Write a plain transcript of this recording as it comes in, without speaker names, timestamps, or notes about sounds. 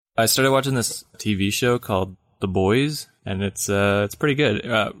I started watching this TV show called The Boys, and it's pretty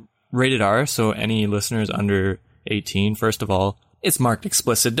good. Rated R, so any listeners under 18, first of all, it's marked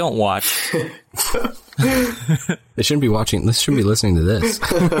explicit. Don't watch. They shouldn't be watching. They shouldn't be listening to this.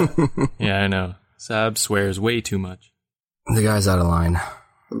 Yeah, I know. Sab swears way too much. The guy's out of line.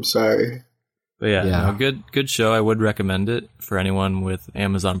 I'm sorry. But yeah. No, good show. I would recommend it for anyone with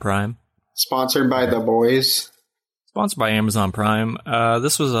Amazon Prime. Sponsored by The Boys. Sponsored by Amazon Prime.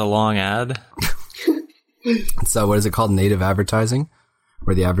 This was a long ad. So what is it called? Native advertising?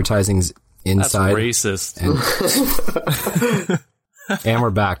 Where the advertising's inside. That's racist. And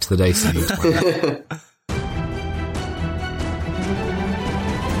we're back to the Dicey D20.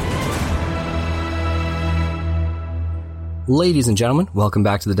 Ladies and gentlemen, welcome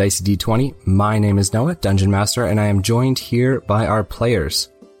back to the Dicey D20. My name is Noah, Dungeon Master, and I am joined here by our players.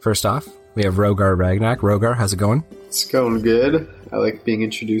 First off, we have Rogar Ragnak. Rogar, how's it going? It's going good. I like being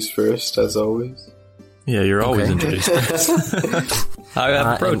introduced first, as always. Yeah, you're always introduced first. I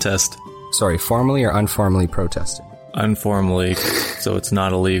have a protest. Sorry, formally or unformally protesting? Informally, so it's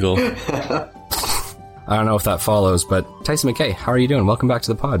not illegal. I don't know if that follows, but Tyson McKay, how are you doing? Welcome back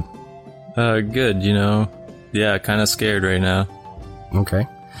to the pod. Good, you know. Yeah, kind of scared right now. Okay.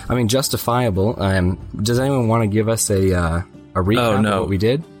 I mean, justifiable. Does anyone want to give us a recap of what we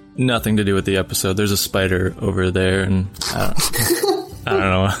did? Nothing to do with the episode. There's a spider over there, and I don't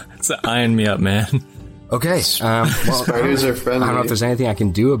know. It's eyeing me up, man. Okay. Well, Spiders are friendly. I don't know if there's anything I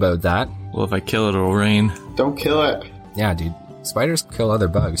can do about that. Well, if I kill it, it'll rain. Don't kill it. Yeah, dude. Spiders kill other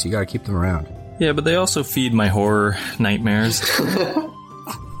bugs. You gotta keep them around. Yeah, but they also feed my horror nightmares.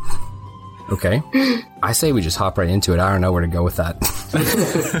 Okay. I say we just hop right into it. I don't know where to go with that.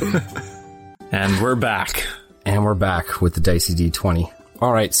 And we're back. And we're back with the Dicey D20.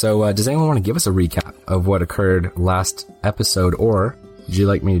 Alright, so does anyone want to give us a recap of what occurred last episode, or would you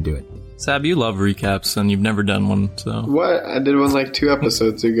like me to do it? Sab, you love recaps, and you've never done one, so... What? I did one like 2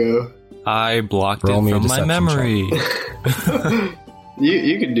 episodes ago. I blocked it from my memory.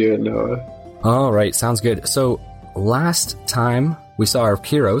 You can do it, Noah. Alright, sounds good. So, last time we saw our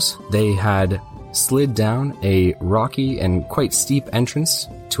heroes, they had slid down a rocky and quite steep entrance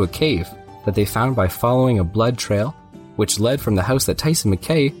to a cave that they found by following a blood trail, which led from the house that Tyson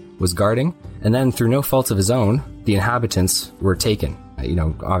McKay was guarding, and then through no fault of his own, the inhabitants were taken.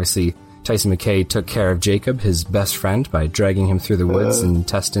 Obviously, Tyson McKay took care of Jacob, his best friend, by dragging him through the woods and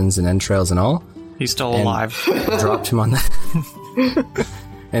intestines and entrails and all. He's still alive. Dropped him on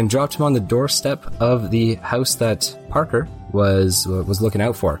the doorstep of the house that Parker was looking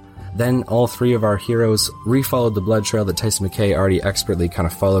out for. Then all 3 of our heroes refollowed the blood trail that Tyson McKay already expertly kind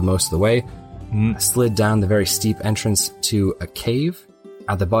of followed most of the way, slid down the very steep entrance to a cave,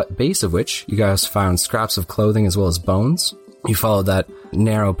 at the base of which you guys found scraps of clothing as well as bones. You followed that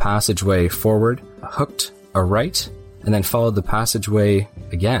narrow passageway forward, hooked a right, and then followed the passageway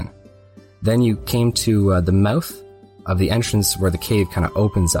again. Then you came to the mouth of the entrance where the cave kind of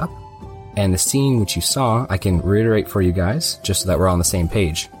opens up. And the scene which you saw, I can reiterate for you guys, just so that we're on the same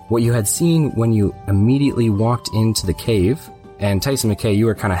page. What you had seen when you immediately walked into the cave, and Tyson McKay, you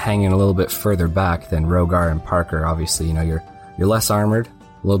were kind of hanging a little bit further back than Rogar and Parker. Obviously, you're less armored,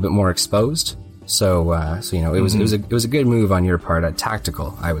 a little bit more exposed. So it was a good move on your part,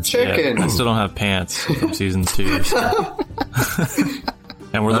 tactical, I would say. Chicken. Yeah, I still don't have pants from season 2. So.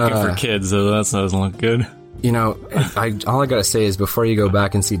 And we're looking for kids, so that doesn't look good. All I gotta say is before you go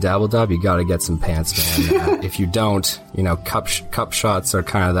back and see Dabbledob, you gotta get some pants, man. If you don't, cup shots are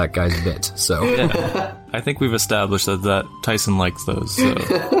kind of that guy's bit. So yeah, I think we've established that Tyson likes those.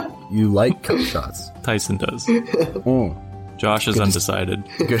 So. You like cup shots? Tyson does. Josh is undecided.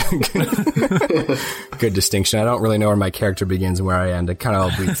 Good distinction. I don't really know where my character begins and where I end. It kind of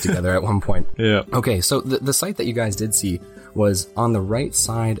all bleeds together at one point. Yeah. Okay, so the site that you guys did see was on the right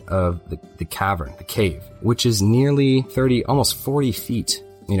side of the cavern, the cave, which is nearly 30, almost 40 feet,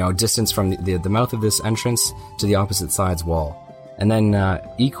 distance from the mouth of this entrance to the opposite side's wall. And then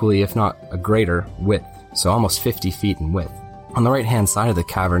equally, if not a greater, width, so almost 50 feet in width. On the right-hand side of the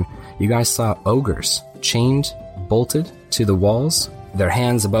cavern, you guys saw ogres chained, bolted to the walls, their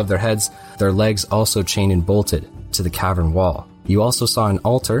hands above their heads, their legs also chained and bolted to the cavern wall. You also saw an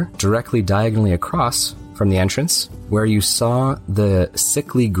altar directly diagonally across from the entrance, where you saw the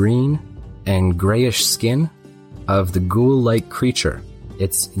sickly green and grayish skin of the ghoul-like creature.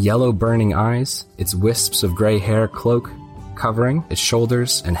 Its yellow burning eyes, its wisps of gray hair cloak covering its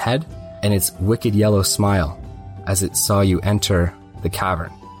shoulders and head, and its wicked yellow smile as it saw you enter the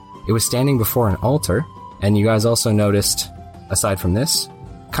cavern. It was standing before an altar, and you guys also noticed, aside from this,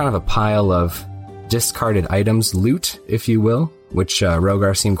 kind of a pile of discarded items, loot, if you will, which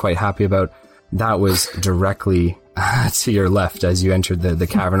Rogar seemed quite happy about, that was directly to your left as you entered the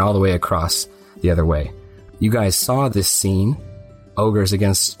cavern all the way across the other way. You guys saw this scene. Ogres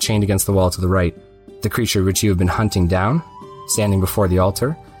chained against the wall to the right. The creature which you have been hunting down, standing before the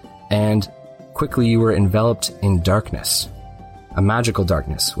altar. And quickly you were enveloped in darkness. A magical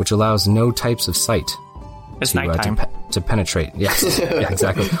darkness, which allows no types of sight. It's nighttime. To penetrate. Yes, yeah,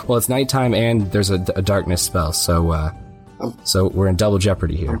 exactly. Well, it's nighttime and there's a darkness spell, so we're in double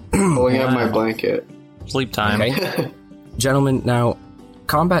jeopardy here. Pulling out my blanket. Sleep time. Okay. Gentlemen, now,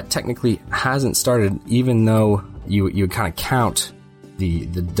 combat technically hasn't started, even though you kind of count the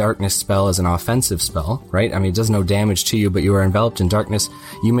darkness spell as an offensive spell, right? I mean, it does no damage to you, but you are enveloped in darkness.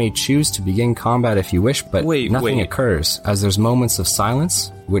 You may choose to begin combat if you wish, but nothing occurs, as there's moments of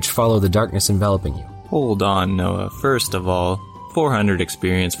silence which follow the darkness enveloping you. Hold on, Noah. First of all, 400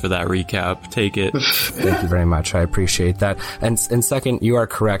 experience for that recap. Take it. Thank you very much. I appreciate that. And second, you are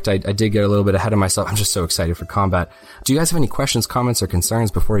correct. I did get a little bit ahead of myself. I'm just so excited for combat. Do you guys have any questions, comments, or concerns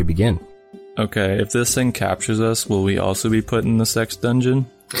before we begin? Okay, if this thing captures us, will we also be put in the sex dungeon?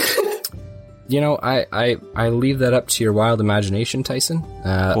 You know, I leave that up to your wild imagination, Tyson.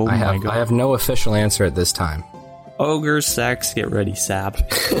 I have no official answer at this time. Ogre sex, get ready, sap.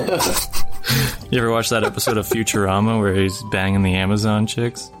 You ever watch that episode of Futurama where he's banging the Amazon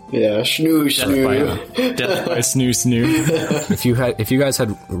chicks? Yeah, snoo. Death by snoo. If you guys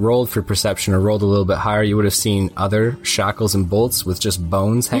had rolled for perception or rolled a little bit higher, you would have seen other shackles and bolts with just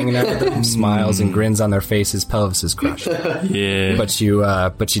bones hanging out of them, smiles and grins on their faces, pelvises crushed. Yeah.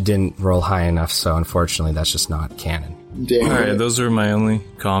 But you didn't roll high enough, so unfortunately that's just not canon. Damn. Alright, those are my only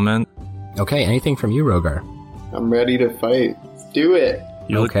comment. Okay, anything from you, Rogar? I'm ready to fight. Let's do it.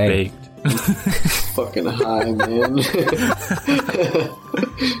 You look baked. Fucking high, man.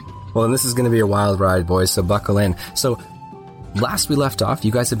 Well, and this is going to be a wild ride, boys, so buckle in. So, last we left off,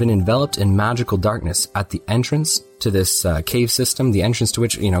 you guys have been enveloped in magical darkness at the entrance to this cave system, the entrance to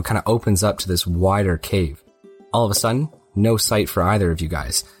which, kind of opens up to this wider cave. All of a sudden, no sight for either of you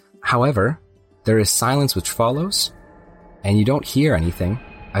guys. However, there is silence which follows, and you don't hear anything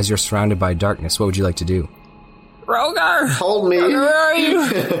as you're surrounded by darkness. What would you like to do? Rogar! Hold me. Where are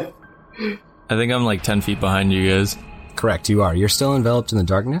you? I think I'm like 10 feet behind you guys. Correct, you are. You're still enveloped in the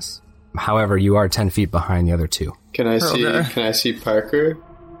darkness. However, you are 10 feet behind the other two. Can I see Parker?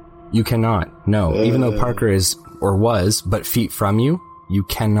 You cannot. No. Even though Parker is, or was, but feet from you, you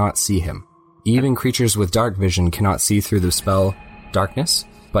cannot see him. Even creatures with dark vision cannot see through the spell darkness,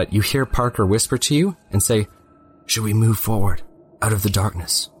 but you hear Parker whisper to you and say, "Should we move forward out of the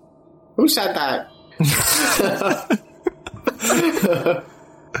darkness?" Who said that?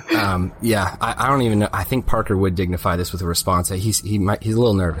 Yeah, I don't even know. I think Parker would dignify this with a response. He's a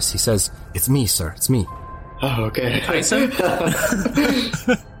little nervous. He says, "It's me, sir. It's me." Oh, okay.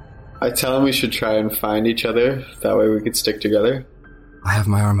 I tell him we should try and find each other. That way we could stick together. I have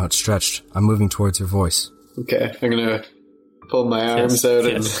my arm outstretched. I'm moving towards your voice. Okay, I'm gonna pull my arms out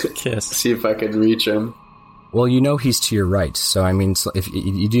and see if I can reach him. Well, he's to your right, so I mean, so if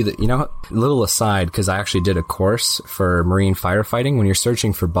you do that, a little aside, because I actually did a course for marine firefighting. When you're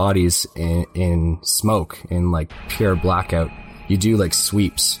searching for bodies in smoke, in like pure blackout, you do like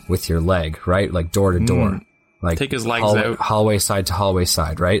sweeps with your leg, right? Like door to door. Like take his legs out. Hallway side to hallway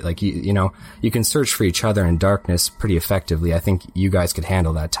side, right? Like, you can search for each other in darkness pretty effectively. I think you guys could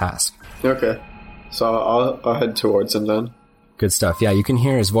handle that task. Okay. So I'll head towards him then. Good stuff. Yeah, you can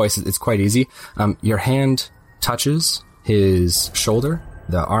hear his voice. It's quite easy. Your hand touches his shoulder,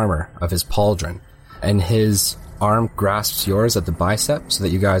 the armor of his pauldron, and his arm grasps yours at the bicep so that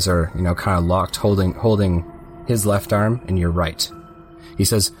you guys are, kind of locked, holding his left arm and your right. He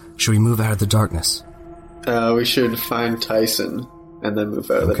says, "Should we move out of the darkness?" We should find Tyson and then move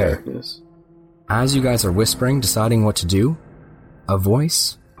out of the darkness. As you guys are whispering, deciding what to do, a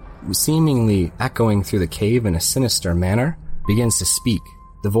voice, seemingly echoing through the cave in a sinister manner, begins to speak.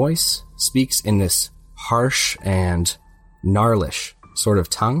 The voice speaks in this harsh and gnarlish sort of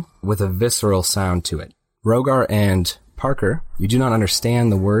tongue with a visceral sound to it. Rogar and Parker, you do not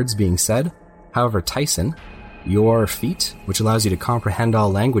understand the words being said. However, Tyson, your feat, which allows you to comprehend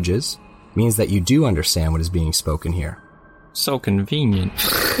all languages, means that you do understand what is being spoken here. So convenient.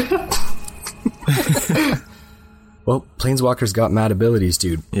 Well, Planeswalker's got mad abilities,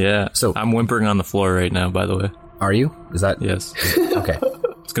 dude. Yeah. So I'm whimpering on the floor right now, by the way. Are you? Is that? Yes. Okay.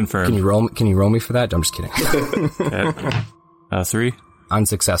 It's confirmed. Can you roll me for that? I'm just kidding. Okay. 3.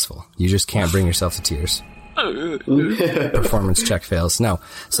 Unsuccessful. You just can't bring yourself to tears. Performance check fails. No.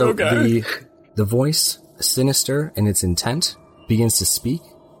 So the voice, sinister in its intent, begins to speak.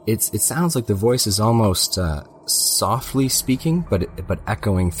 It sounds like the voice is almost softly speaking, but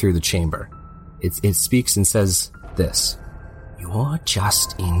echoing through the chamber. It speaks and says this: "You're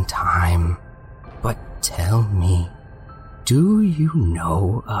just in time, but tell me, do you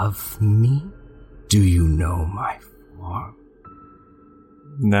know of me? Do you know my form?"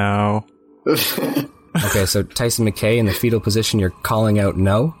 No. Okay, so Tyson McKay, in the fetal position, you're calling out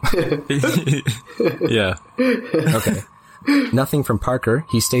no? Yeah. Okay. Nothing from Parker.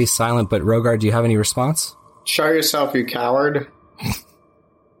 He stays silent, but Rogar, do you have any response? Show yourself, you coward.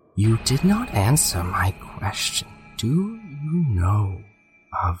 You did not answer my question. Do you know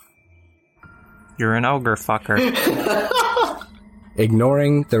of me? You're an ogre fucker.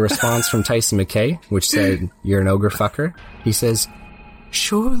 Ignoring the response from Tyson McKay, which said, "You're an ogre fucker," he says,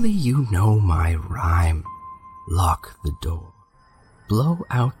 "Surely you know my rhyme. Lock the door. Blow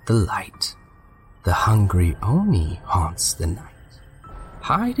out the light. The hungry Oni haunts the night.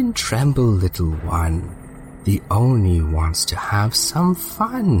 Hide and tremble, little one. The Oni wants to have some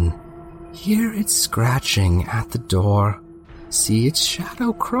fun. Hear it scratching at the door. See its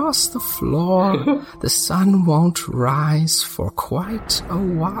shadow cross the floor. The sun won't rise for quite a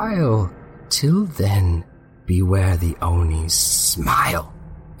while. Till then, beware the Oni's smile."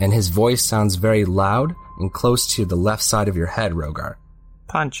 And his voice sounds very loud and close to the left side of your head, Rogar.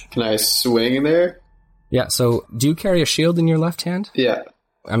 Punch. Can I swing in there? Yeah, so do you carry a shield in your left hand? Yeah.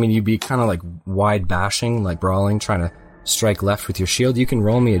 I mean, you'd be kind of like wide bashing, like brawling, trying to strike left with your shield. You can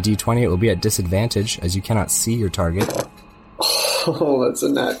roll me a d20. It will be at disadvantage, as you cannot see your target. Oh, that's a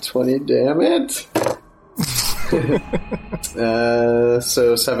nat 20, damn it.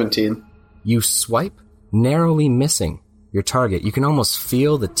 So 17. You swipe, narrowly missing your target. You can almost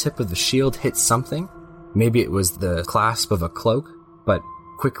feel the tip of the shield hit something. Maybe it was the clasp of a cloak, but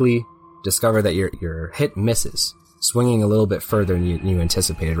quickly discover that your hit misses, swinging a little bit further than you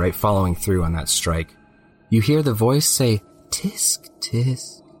anticipated, right? Following through on that strike. You hear the voice say, "Tisk,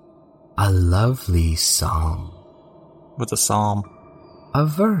 tisk, a lovely song." What's a psalm? "A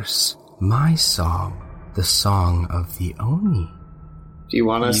verse, my song, the song of the Oni." Do you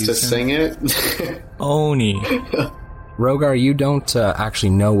want us to sing it? Oni. Rogar, you don't actually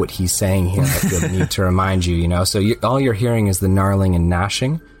know what he's saying here. I feel the need to remind you, So all you're hearing is the gnarling and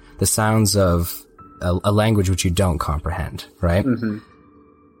gnashing, the sounds of a language which you don't comprehend, right? Mm-hmm.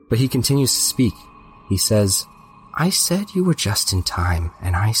 But he continues to speak. He says, "I said you were just in time,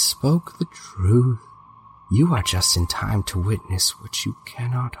 and I spoke the truth. You are just in time to witness what you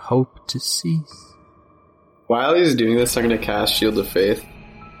cannot hope to cease." While he's doing this, I'm going to cast Shield of Faith.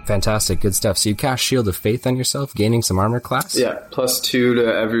 Fantastic, good stuff. So you cast Shield of Faith on yourself, gaining some armor class? Yeah, +2 to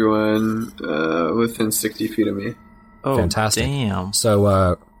everyone within 60 feet of me. Oh, fantastic. Damn.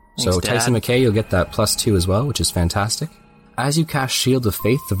 So Thanks, Tyson Dad. McKay, you'll get that +2 as well, which is fantastic. As you cast Shield of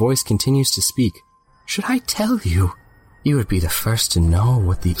Faith, the voice continues to speak. "Should I tell you? You would be the first to know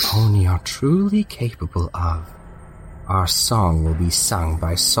what the Oni are truly capable of. Our song will be sung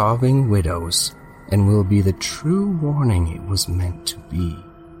by sobbing widows, and will be the true warning it was meant to be."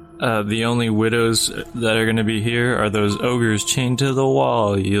 The only widows that are going to be here are those ogres chained to the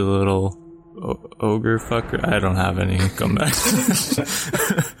wall, you little ogre fucker. I don't have any. Come back.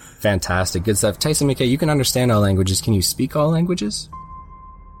 Fantastic, good stuff. Tyson McKay, you can understand all languages. Can you speak all languages?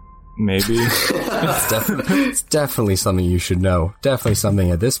 Maybe. It's definitely something you should know. Definitely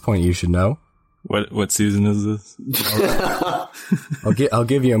something at this point you should know. What season is this? I'll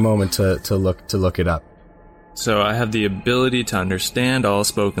give you a moment to look it up. So I have the ability to understand all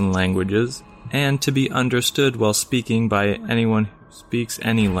spoken languages and to be understood while speaking by anyone who speaks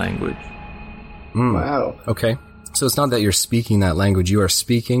any language. Wow. Okay. So it's not that you're speaking that language, you are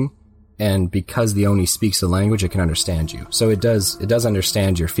speaking, and because the Oni speaks the language, it can understand you. So it does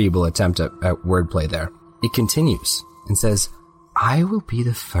understand your feeble attempt at wordplay there. It continues and says, "I will be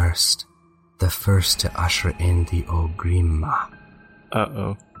the first to usher in the Ogrima."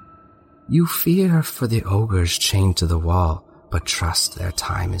 Uh-oh. You fear for the ogres chained to the wall, but trust their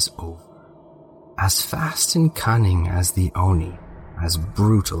time is over. As fast and cunning as the Oni, as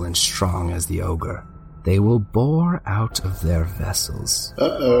brutal and strong as the ogre, they will bore out of their vessels.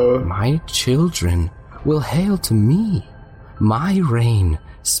 Uh-oh. My children will hail to me, my reign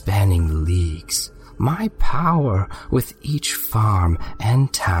spanning leagues, my power with each farm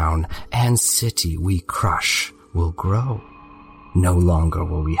and town and city we crush will grow. No longer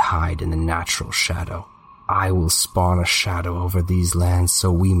will we hide in the natural shadow. I will spawn a shadow over these lands so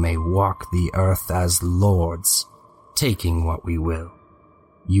we may walk the earth as lords, taking what we will.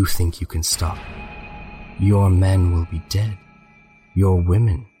 You think you can stop? Your men will be dead, your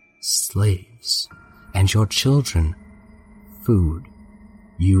women slaves, and your children food.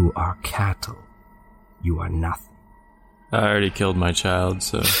 You are cattle. You are nothing. I already killed my child,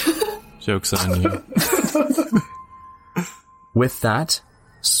 so joke's on you. With that,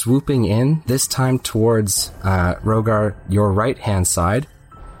 swooping in, this time towards Rogar, your right-hand side,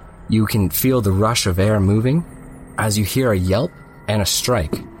 you can feel the rush of air moving as you hear a yelp and a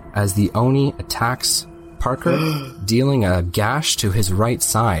strike as the Oni attacks Parker, dealing a gash to his right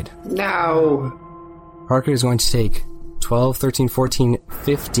side. No! Parker is going to take 12, 13, 14,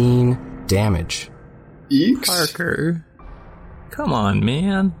 15 damage. Eeks. Parker. Come on,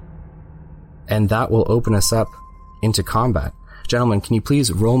 man. And that will open us up into combat. Gentlemen, can you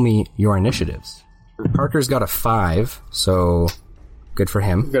please roll me your initiatives? Parker's got a 5, so good for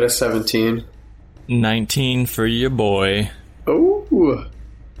him. I've got a 17. 19 for your boy. Oh!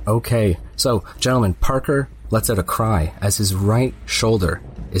 Okay, so, gentlemen, Parker lets out a cry as his right shoulder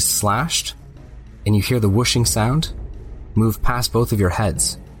is slashed, and you hear the whooshing sound move past both of your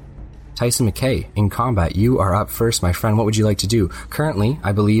heads. Tyson McKay, in combat, you are up first, my friend. What would you like to do? Currently,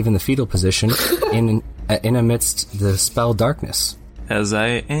 I believe, in the fetal position, in amidst the spell darkness. As I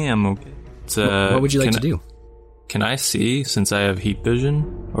am. What would you like to do? Can I see, since I have heat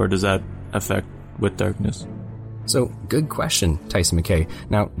vision, or does that affect with darkness? So, good question, Tyson McKay.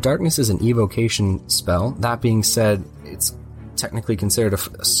 Now, darkness is an evocation spell. That being said, it's technically considered,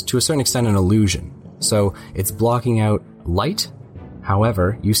 to a certain extent, an illusion. So, it's blocking out light.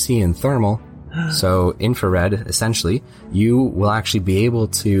 However, you see in thermal, so infrared, essentially, you will actually be able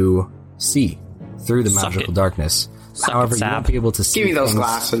to see through the magical darkness. However, you won't be able to see Give me those things.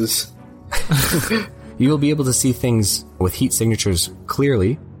 glasses. You will be able to see things with heat signatures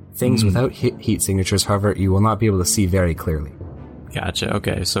clearly. Things without heat signatures, however, you will not be able to see very clearly. Gotcha.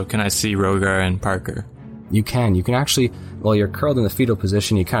 Okay, so can I see Rogar and Parker? You can. You can actually, while you're curled in the fetal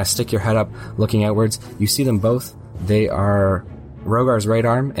position, you kind of stick your head up, looking outwards. You see them both. They are Rogar's right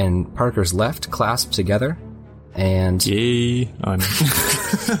arm and Parker's left clasped together. And Yay.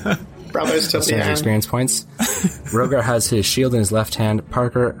 Brothers to the standard end. experience points. Rogar has his shield in his left hand.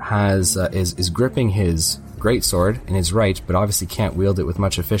 Parker has is gripping his greatsword in his right, but obviously can't wield it with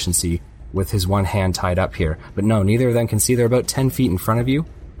much efficiency with his one hand tied up here. But no, neither of them can see. They're about 10 feet in front of you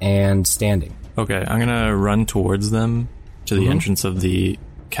and standing. Okay, I'm gonna run towards them to the entrance of the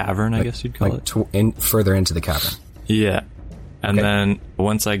cavern, I guess you'd call it. Further into the cavern. Yeah. And Okay. then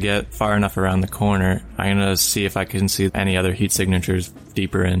once I get far enough around the corner, I'm gonna see if I can see any other heat signatures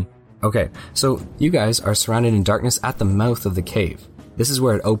deeper in. Okay, so you guys are surrounded in darkness at the mouth of the cave. This is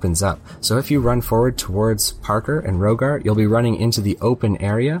where it opens up. So if you run forward towards Parker and Rogar, you'll be running into the open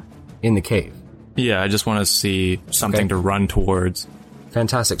area in the cave. Yeah, I just want to see something Okay. to run towards.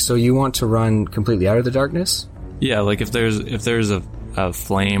 Fantastic. So you want to run completely out of the darkness? Yeah, like if there's a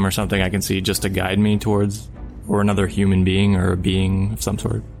flame or something I can see just to guide me towards, or another human being or a being of some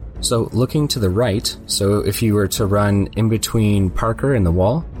sort. So looking to the right, so if you were to run in between Parker and the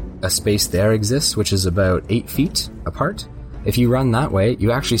wall, a space there exists, which is about 8 feet apart. If you run that way,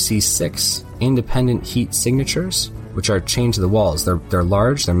 you actually see 6 independent heat signatures, which are chained to the walls. They're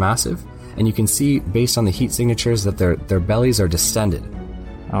large, they're massive, and you can see, based on the heat signatures, that their bellies are distended.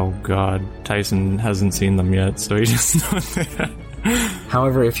 Oh god, Tyson hasn't seen them yet, so he doesn't know that.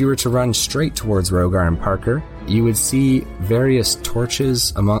 However, if you were to run straight towards Rogar and Parker, you would see various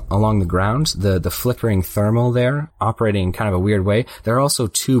torches along the ground, the flickering thermal there, operating in kind of a weird way. There are also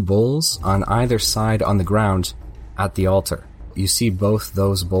 2 bowls on either side on the ground at the altar. You see both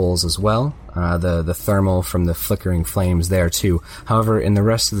those bowls as well, the thermal from the flickering flames there too. However, in the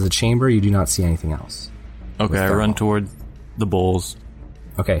rest of the chamber, you do not see anything else. Okay, I run toward the bowls.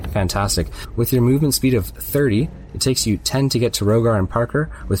 Okay, fantastic. With your movement speed of 30, it takes you 10 to get to Rogar and Parker.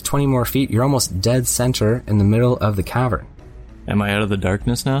 With 20 more feet, you're almost dead center in the middle of the cavern. Am I out of the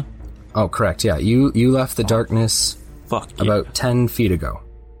darkness now? Oh, correct, yeah. You left the darkness Fuck yeah. about 10 feet ago.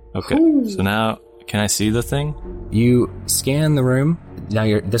 Okay, so now, can I see the thing? You scan the room.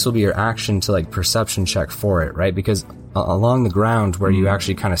 Now, this will be your action to, like, perception check for it, right? Because along the ground where you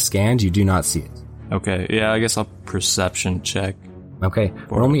actually kind of scanned, you do not see it. Okay, yeah, I guess I'll perception check. Okay,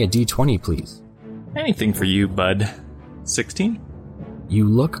 roll me a d20, please. Anything for you, bud. 16? You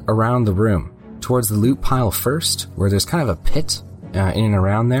look around the room, towards the loot pile first, where there's kind of a pit in and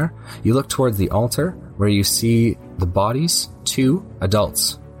around there. You look towards the altar, where you see the bodies, 2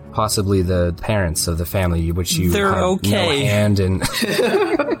 adults, possibly the parents of the family, which you They're had okay. no hand in,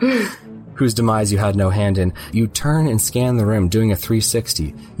 whose demise you had no hand in. You turn and scan the room, doing a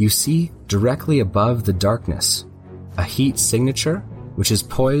 360. You see, directly above the darkness, a heat signature, which is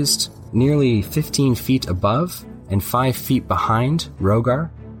poised nearly 15 feet above and 5 feet behind Rogar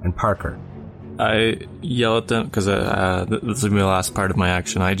and Parker. I yell at them, because this is going to be the last part of my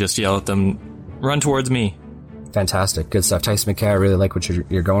action. I just yell at them, run towards me. Fantastic. Good stuff. Tyson McKay, I really like what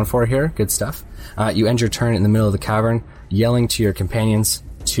you're going for here. Good stuff. You end your turn in the middle of the cavern, yelling to your companions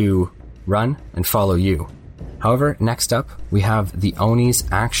to run and follow you. However, next up, we have the Oni's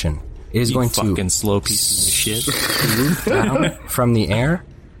action. It is going to fucking slow piece of shit. Swoop down from the air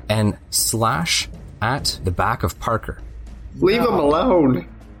and slash at the back of Parker. Leave him alone.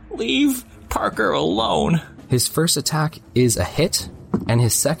 Leave Parker alone. His first attack is a hit, and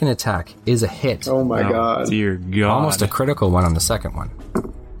his second attack is a hit. Oh my god. Dear God. Almost a critical one on the second one.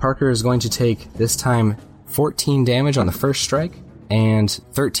 Parker is going to take, this time, 14 damage on the first strike, and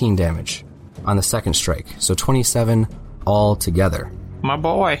 13 damage on the second strike. So 27 all together. My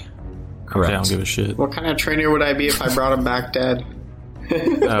boy. Correct. Okay, I don't give a shit. What kind of trainer would I be if I brought him back dead?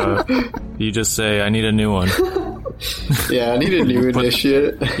 You just say, I need a new one. Yeah, I need a new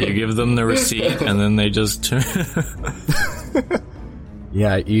initiate. You give them the receipt, and then they just turn.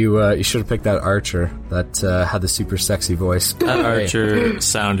 Yeah, you should have picked that archer that had the super sexy voice. That archer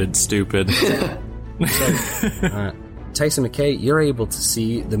sounded stupid. Tyson McKay, you're able to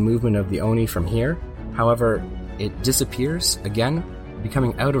see the movement of the Oni from here. However, it disappears again,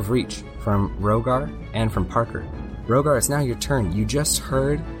 becoming out of reach from Rogar and from Parker. Rogar, it's now your turn. You just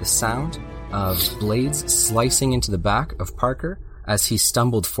heard the sound of blades slicing into the back of Parker as he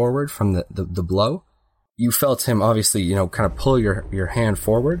stumbled forward from the blow. You felt him obviously, kind of pull your hand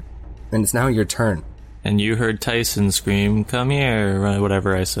forward, and it's now your turn. And you heard Tyson scream, "Come here," or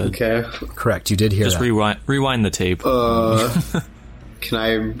whatever I said. Okay. Correct, you did hear Just that. rewind the tape. Can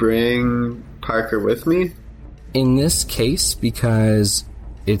I bring Parker with me? In this case, because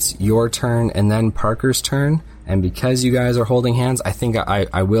it's your turn and then Parker's turn, and because you guys are holding hands, I think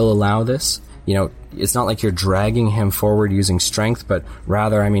I will allow this. It's not like you're dragging him forward using strength, but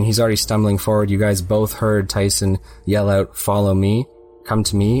rather, he's already stumbling forward. You guys both heard Tyson yell out, "Follow me, come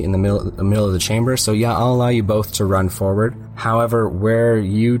to me," in the middle of the chamber. So yeah, I'll allow you both to run forward. However, where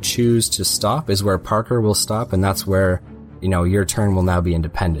you choose to stop is where Parker will stop, and that's where, your turn will now be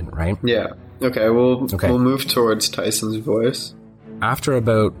independent, right? Yeah. Okay, we'll move towards Tyson's voice. After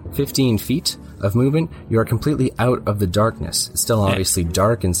about 15 feet of movement, you are completely out of the darkness. It's still obviously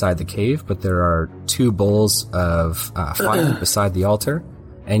dark inside the cave, but there are 2 bowls of fire beside the altar,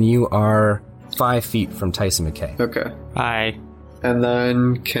 and you are 5 feet from Tyson McKay. Okay. Hi. And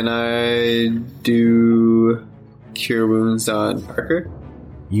then can I do Cure Wounds on Parker?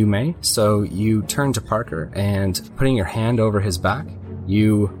 You may. So you turn to Parker, and putting your hand over his back,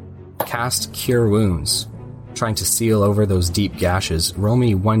 you cast Cure Wounds, trying to seal over those deep gashes. Roll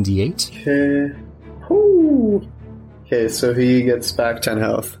me 1d8. Okay. Woo. Okay, so he gets back 10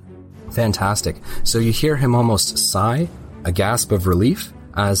 health. Fantastic. So you hear him almost sigh, a gasp of relief,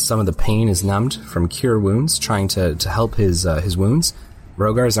 as some of the pain is numbed from Cure Wounds, trying to help his wounds.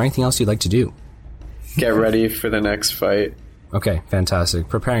 Rogar, is there anything else you'd like to do? Get ready for the next fight. Okay, fantastic.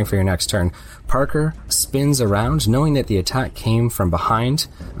 Preparing for your next turn. Parker spins around, knowing that the attack came from behind.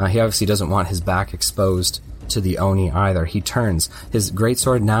 He obviously doesn't want his back exposed to the Oni either. He turns, his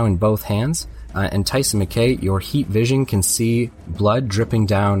greatsword now in both hands, and Tyson McKay, your heat vision can see blood dripping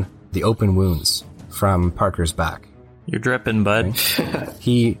down the open wounds from Parker's back. You're dripping, bud. Okay.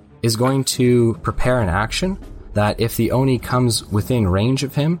 He is going to prepare an action that if the Oni comes within range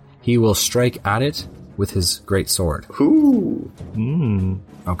of him, he will strike at it with his great sword. Ooh.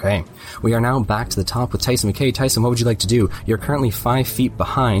 Okay. We are now back to the top with Tyson McKay. Tyson, what would you like to do? You're currently 5 feet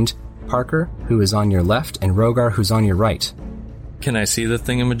behind Parker, who is on your left, and Rogar, who's on your right. Can I see the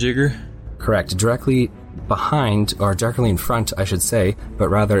thingamajigger? Correct. Directly behind, or directly in front, I should say, but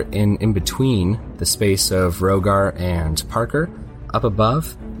rather in between the space of Rogar and Parker. Up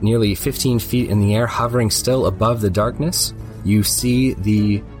above, nearly 15 feet in the air, hovering still above the darkness, you see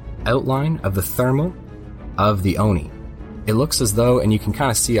the outline of the thermal of the Oni. It looks as though, and you can kind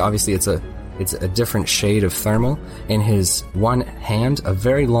of see, obviously it's a different shade of thermal. In his one hand, a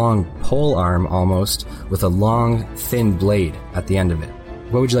very long pole arm almost, with a long, thin blade at the end of it.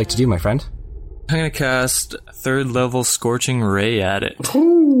 What would you like to do, my friend? I'm going to cast 3rd level Scorching Ray at it.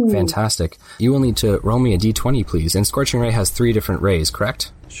 Ooh. Fantastic. You will need to roll me a d20, please. And Scorching Ray has 3 different rays,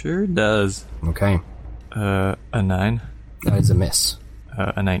 correct? Sure does. Okay. A 9. That is a miss.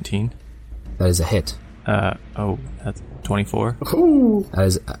 A 19. That is a hit. That's 24. Ooh.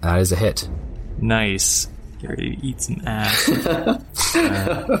 That is a hit. Nice. Get ready to eat some ass.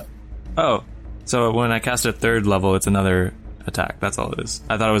 So when I cast a 3rd level, it's another attack. That's all it is.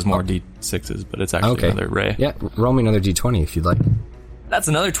 I thought it was more d6s, but it's actually another ray. Yeah, roll me another d20 if you'd like. That's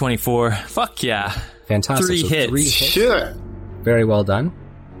another 24. Fuck yeah. Fantastic. 3 hits. 3 hits. Shit. Very well done.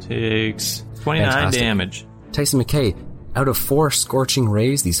 Takes 29 damage. Tyson McKay, out of 4 scorching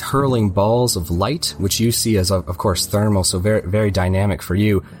rays, these hurling balls of light, which you see as, of course, thermal, so very, very dynamic for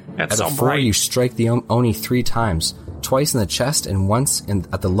you. That's out so of 4, bright. you strike the Oni 3 times, twice in the chest and once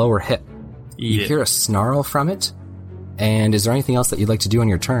at the lower hip. You hear a snarl from it. And is there anything else that you'd like to do on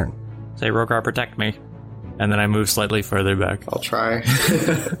your turn? Say, Rogar, protect me. And then I move slightly further back. I'll try.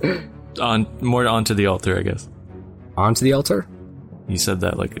 More onto the altar, I guess. Onto the altar? You said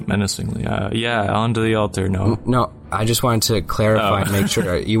that like menacingly. Yeah, onto the altar. No. No, I just wanted to clarify and make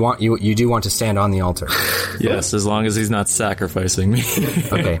sure you do want to stand on the altar. Yes, as long as he's not sacrificing me.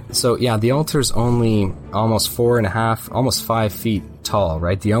 Okay, so yeah, the altar's only almost 4.5, almost 5 feet tall,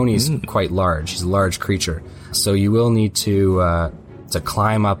 right? The Oni's quite large. He's a large creature. So you will need to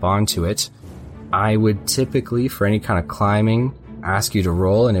climb up onto it. I would typically, for any kind of climbing, ask you to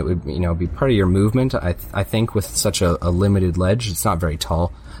roll, and it would, be part of your movement. I think with such a limited ledge, it's not very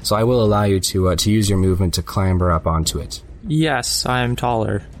tall. So I will allow you to use your movement to clamber up onto it. Yes, I'm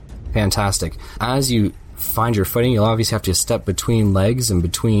taller. Fantastic. As you find your footing, you'll obviously have to step between legs and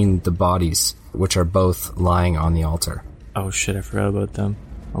between the bodies, which are both lying on the altar. Oh shit, I forgot about them.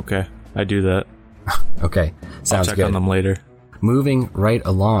 Okay, I do that. Okay, sounds I'll check good. on them later. Moving right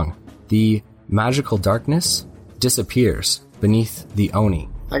along, the magical darkness disappears beneath the Oni.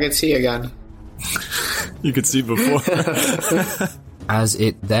 I can see again. You could see before. As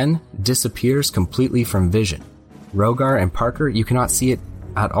it then disappears completely from vision. Rogar and Parker, you cannot see it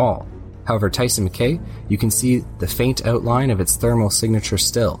at all. However, Tyson McKay, you can see the faint outline of its thermal signature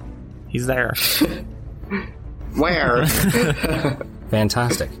still. He's there. Where?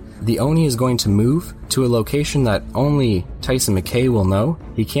 Fantastic. The Oni is going to move to a location that only Tyson McKay will know.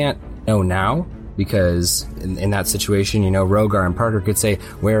 He can't know now, because in that situation, Rogar and Parker could say,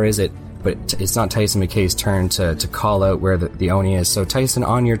 where is it? But it's not Tyson McKay's turn to call out where the Oni is. So Tyson,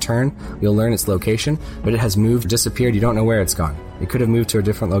 on your turn, you'll learn its location, but it has moved, disappeared. You don't know where it's gone. It could have moved to a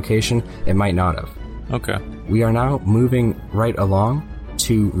different location. It might not have. Okay. We are now moving right along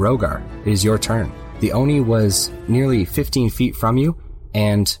to Rogar. It is your turn. The Oni was nearly 15 feet from you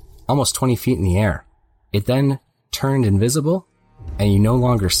and almost 20 feet in the air. It then turned invisible, and you no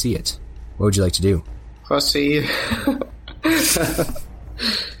longer see it. What would you like to do? Pussy.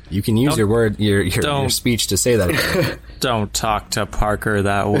 You can use your speech to say that again. Don't talk to Parker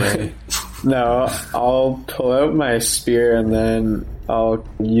that way. No, I'll pull out my spear and then I'll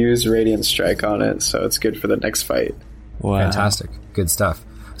use Radiant Strike on it, so it's good for the next fight. Wow. Fantastic. Good stuff.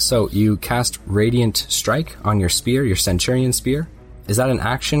 So you cast Radiant Strike on your spear, your Centurion spear. Is that an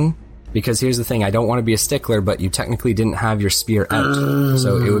action? Because here's the thing, I don't want to be a stickler, but you technically didn't have your spear out.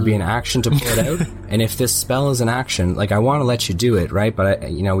 So it would be an action to pull it out. And if this spell is an action, I want to let you do it, right? But,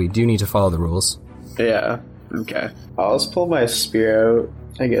 we do need to follow the rules. Yeah, okay. I'll just pull my spear out.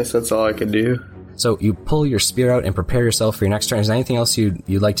 I guess that's all I can do. So you pull your spear out and prepare yourself for your next turn. Is there anything else you'd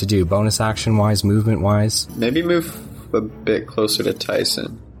like to do, bonus action-wise, movement-wise? Maybe move a bit closer to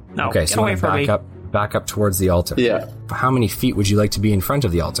Tyson. No, Okay, get so away from me. back up towards the altar. Yeah, How many feet would you like to be in front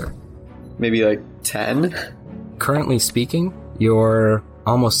of the altar? maybe 10? Currently speaking, you're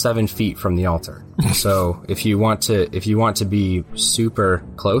almost 7 feet from the altar. So if you want to be super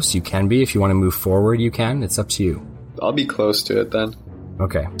close, you can be. If you want to move forward, you can. It's up to you. I'll be close to it then.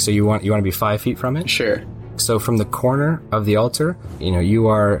 Okay. So you want to be 5 feet from it? Sure. So from the corner of the altar, you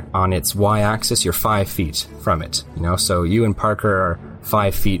are on its y-axis. You're 5 feet from it. So you and Parker are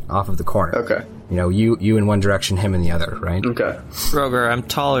 5 feet off of the corner. Okay. You in one direction, him in the other, right? Okay. Rogar, I'm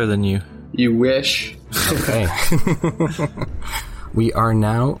taller than you. You wish. Okay. We are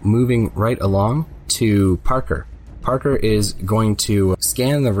now moving right along to Parker. Parker is going to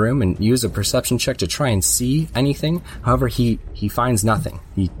scan the room and use a perception check to try and see anything. However, he finds nothing.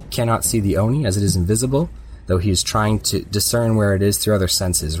 He cannot see the Oni as it is invisible, though he is trying to discern where it is through other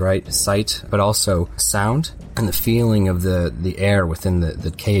senses, right? Sight, but also sound and the feeling of the air within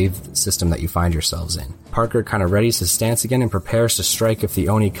the cave system that you find yourselves in. Parker kind of readies his stance again and prepares to strike if the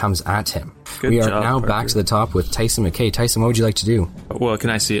Oni comes at him. Good We are job, now Parker. back to the top with Tyson McKay. Tyson, what would you like to do? Well, can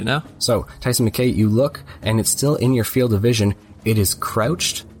I see it now? So, Tyson McKay, you look, and it's still in your field of vision. It is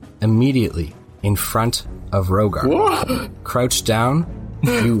crouched immediately in front of Rogar. Whoa! Crouched down,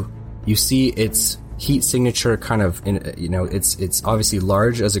 you see its heat signature kind of, it's obviously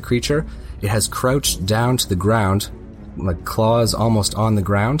large as a creature. It has crouched down to the ground, like claws almost on the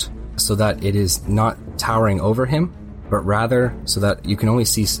ground, so that it is not towering over him, but rather so that you can only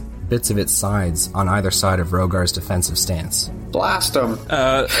see bits of its sides on either side of Rogar's defensive stance. Blast him.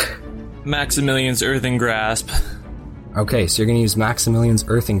 Maximilian's Earthen Grasp. Okay, so you're going to use Maximilian's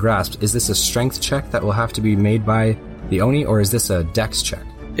Earthen Grasp. Is this a strength check that will have to be made by the Oni, or is this a dex check?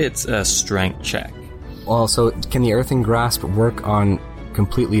 It's a strength check. Also, can the Earthing Grasp work on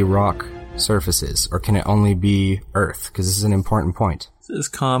completely rock surfaces, or can it only be earth? Because this is an important point. This is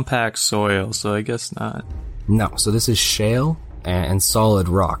compact soil, so I guess not. No, so this is shale and solid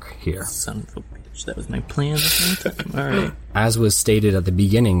rock here. Son of a bitch, that was my plan this whole time. Alright. As was stated at the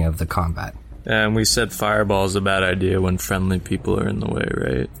beginning of the combat. And we said fireball is a bad idea when friendly people are in the way,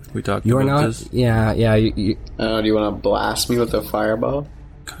 right? We talked You're about not... this? Yeah, Do you want to blast me with a fireball?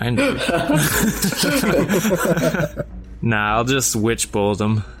 Kind of. Nah, I'll just witch bolt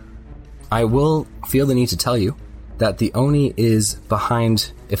him. I will feel the need to tell you that the Oni is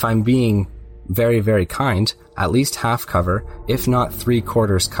behind, if I'm being very, very kind, at least half cover, if not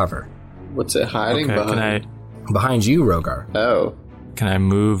 3/4 cover. What's it hiding behind? Behind you, Rogar. Oh. Can I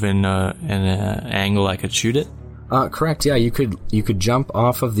move in an angle I could shoot it? Correct, yeah, you could jump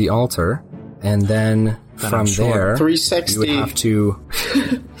off of the altar, and then from there, 360. you would have to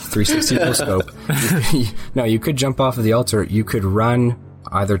 360 no scope. No, you could jump off of the altar. You could run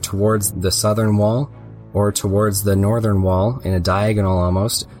either towards the southern wall or towards the northern wall in a diagonal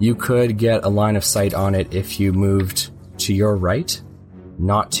almost. You could get a line of sight on it if you moved to your right,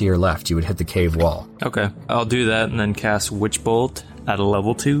 not to your left. You would hit the cave wall. Okay, I'll do that and then cast Witch Bolt at a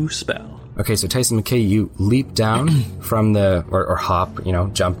level 2 spell. Okay, so Tyson McKay, you leap down from the, or hop,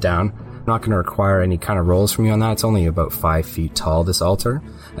 jump down. I'm not going to require any kind of rolls from you on that. It's only about 5 feet tall, this altar.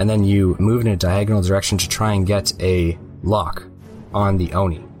 And then you move in a diagonal direction to try and get a lock on the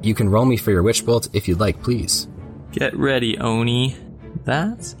Oni. You can roll me for your Witch Bolt if you'd like, please. Get ready, Oni.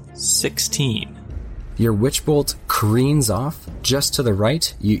 That's 16. Your Witch Bolt careens off just to the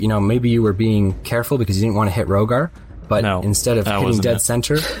right. Maybe you were being careful because you didn't want to hit Rogar, but instead of hitting dead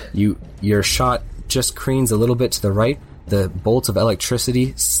center, your shot just careens a little bit to the right. The bolt of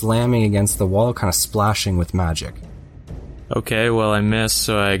electricity slamming against the wall, kind of splashing with magic. Okay, well, I miss,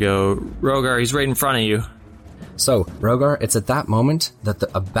 so I go, Rogar, he's right in front of you. So, Rogar, it's at that moment that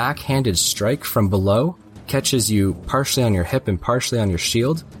a backhanded strike from below catches you partially on your hip and partially on your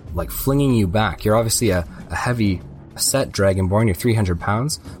shield, like flinging you back. You're obviously a heavy set Dragonborn, you're 300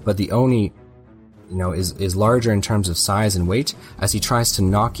 pounds, but the Oni, is larger in terms of size and weight as he tries to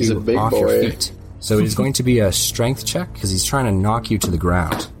knock you off your feet. So it is going to be a strength check because he's trying to knock you to the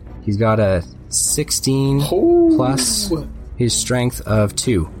ground. He's got a 16 plus his strength of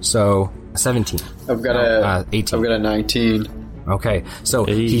 2, so 17. I've got 18. I've got a 19. Okay, so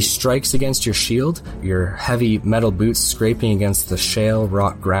he strikes against your shield, your heavy metal boots scraping against the shale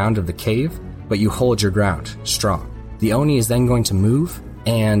rock ground of the cave, but you hold your ground strong. The Oni is then going to move,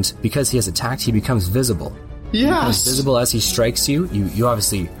 and because he has attacked, he becomes visible. Yes! He becomes visible as he strikes you. You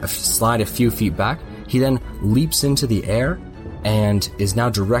obviously slide a few feet back. He then leaps into the air and is now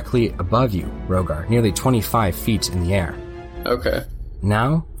directly above you, Rogar, nearly 25 feet in the air. Okay.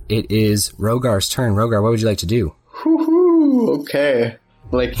 Now it is Rogar's turn. Rogar, what would you like to do? Okay.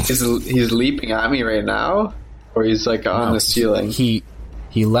 Like, he's leaping at me right now? Or he's, on the ceiling? He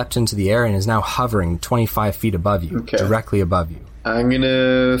leapt into the air and is now hovering 25 feet above you, directly above you. I'm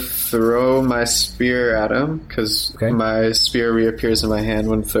gonna throw my spear at him, because my spear reappears in my hand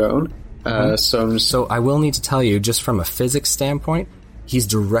when thrown. So I will need to tell you, just from a physics standpoint, he's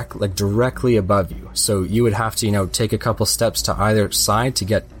directly above you. So you would have to, take a couple steps to either side to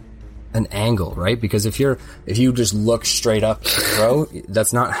get an angle, right? Because if you just look straight up and throw,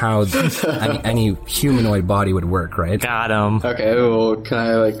 that's not how any humanoid body would work, right? Got him. Okay, well, can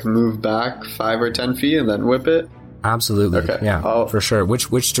I move back 5 or 10 feet and then whip it? Absolutely. Okay. Yeah, for sure.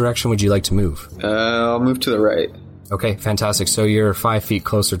 Which direction would you like to move? I'll move to the right. Okay, fantastic. So you're 5 feet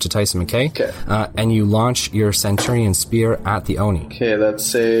closer to Tyson McKay. Okay. And you launch your Centurion Spear at the Oni. Okay,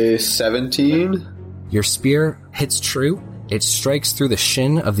 that's a 17. Your spear hits true. It strikes through the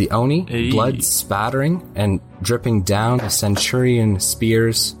shin of the Oni, blood spattering and dripping down the Centurion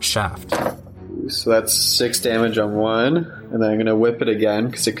Spear's shaft. So that's 6 damage on one, and then I'm going to whip it again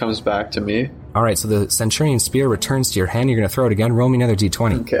because it comes back to me. Alright, so the Centurion Spear returns to your hand. You're going to throw it again. Roll me another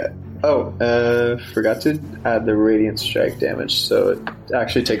d20. Okay. Oh, forgot to add the Radiant Strike damage, so it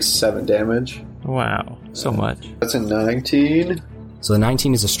actually takes 7 damage. Wow, so much. That's a 19. So the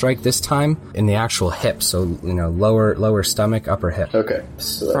 19 is a strike this time in the actual hip, so, lower stomach, upper hip. Okay.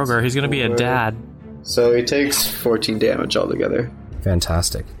 So Rogar, he's going to be a dad. So he takes 14 damage altogether.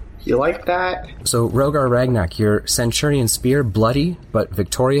 Fantastic. You like that? So, Rogar Ragnak, your Centurion Spear, bloody but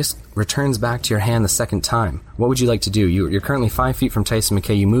victorious, returns back to your hand the second time. What would you like to do? You're currently 5 feet from Tyson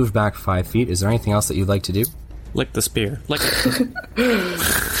McKay. You move back 5 feet. Is there anything else that you'd like to do? Lick the spear. Lick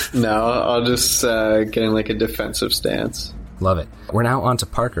it. No, I'll just get in a defensive stance. Love it. We're now on to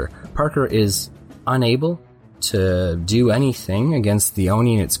Parker. Parker is unable to do anything against the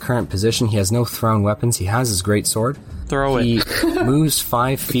Oni in its current position. He has no thrown weapons. He has his greatsword. Throw it. He moves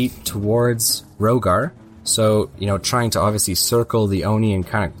 5 feet towards Rogar. So, trying to obviously circle the Oni and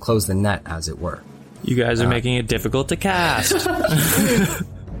kind of close the net, as it were. You guys are making it difficult to cast.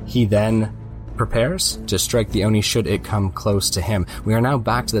 He then prepares to strike the Oni should it come close to him. We are now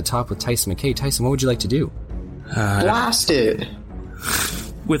back to the top with Tyson McKay. Tyson, what would you like to do? Blast it!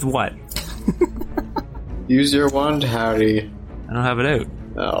 With what? Use your wand, Howdy. I don't have it out.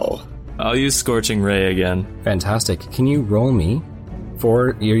 Oh. I'll use Scorching Ray again. Fantastic. Can you roll me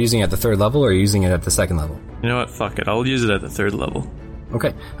for... You're using it at the 3rd level, or are you using it at the 2nd level? You know what? Fuck it. I'll use it at the 3rd level.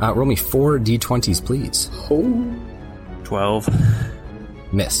 Okay. Roll me 4 d20s, please. Oh. 12.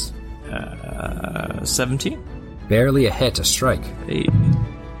 Miss. 17? Barely a hit, a strike. 8.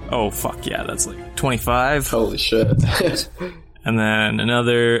 Oh, fuck yeah. That's like 25. Holy shit. And then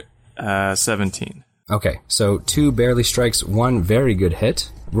another 17. Okay, so 2 barely strikes, 1 very good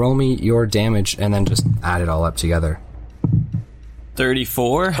hit. Roll me your damage and then just add it all up together.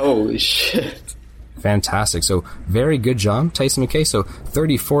 34. Holy shit. Fantastic. So very good job, Tyson McKay. So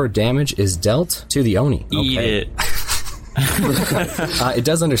 34 damage is dealt to the Oni. Eat it. It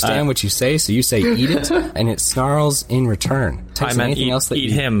does understand what you say, so you say eat it, and it snarls in return. I meant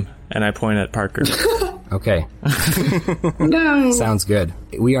eat him, and I point at Parker. Okay. No. Sounds good.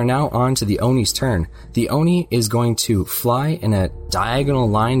 We are now on to the Oni's turn. The Oni is going to fly in a diagonal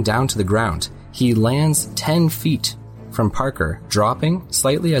line down to the ground. He lands 10 feet from Parker, dropping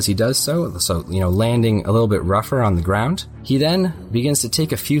slightly as he does so, landing a little bit rougher on the ground. He then begins to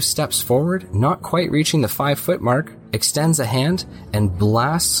take a few steps forward, not quite reaching the 5-foot mark, extends a hand, and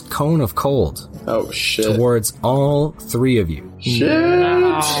blasts Cone of Cold Oh shit. towards all 3 of you. Shit.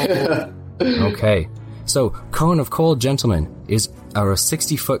 Okay. So, Cone of Cold, gentlemen, is a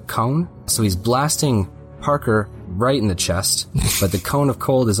 60-foot cone, so he's blasting Parker right in the chest, but the Cone of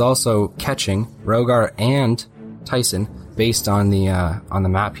Cold is also catching Rogar and Tyson based on the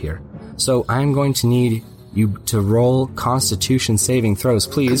map here. So I'm going to need you to roll Constitution saving throws,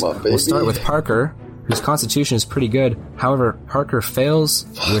 please. Come on, baby. We'll start with Parker, whose Constitution is pretty good. However, Parker fails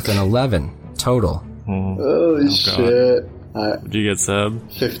with an 11 total. Holy shit. Did you get sub?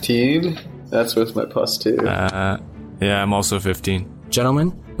 15? That's with my +2. Yeah, I'm also 15.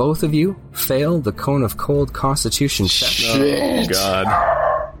 Gentlemen, both of you fail the Cone of Cold Constitution check. Shit. Oh,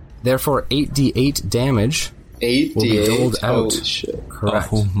 God. Therefore, 8d8 damage 8d8. will be doled out. Holy shit. Correct.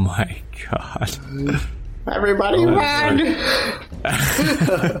 Oh, my God. Everybody run!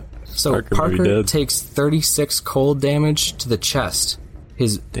 So Parker Parker takes 36 cold damage to the chest.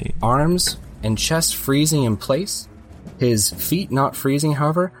 His Damn. arms and chest freezing in place. His feet not freezing,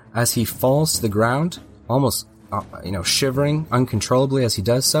 however, as he falls to the ground, almost, shivering uncontrollably as he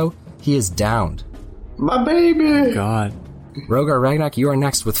does so. He is downed. My baby! God. Rogar Ragnak, you are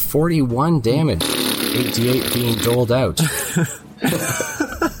next with 41 damage. 8d8 being doled out.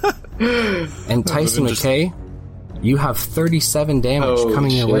 And Tyson McKay, you have 37 damage Holy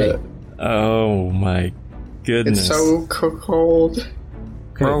coming your shit. way. Oh, my goodness. It's so cold.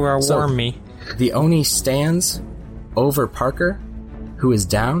 Rogar, So- warm me. The Oni stands over Parker, who is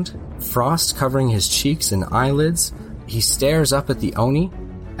downed, frost covering his cheeks and eyelids. He stares up at the Oni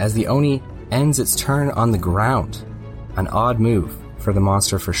as the Oni ends its turn on the ground. An odd move for the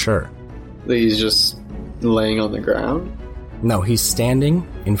monster for sure. He's just laying on the ground? No, he's standing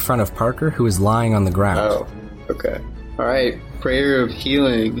in front of Parker, who is lying on the ground. Oh, okay. Alright, prayer of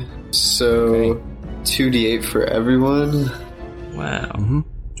healing. So, 2d8 for everyone. Wow. Do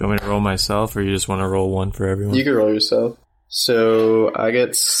you want me to roll myself, or you just want to roll one for everyone? You can roll yourself. So, I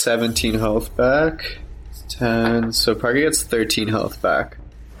get 17 health back. 10. So, Parker gets 13 health back.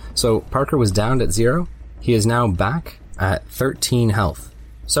 So Parker was downed at 0. He is now back at 13 health.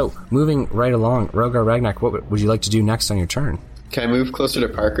 So, moving right along, Rogar Ragnak, what would you like to do next on your turn? Can I move closer to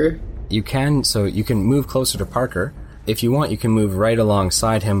Parker? You can move closer to Parker. If you want, you can move right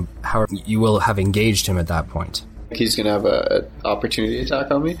alongside him. However, you will have engaged him at that point. He's gonna have an opportunity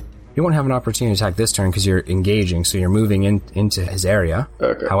attack on me? You won't have an opportunity to attack this turn because you're engaging, so you're moving into his area.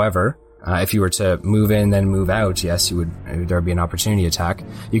 Okay. However, if you were to move in then move out, yes, there'd be an opportunity attack.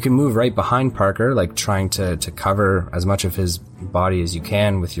 You can move right behind Parker, like trying to cover as much of his body as you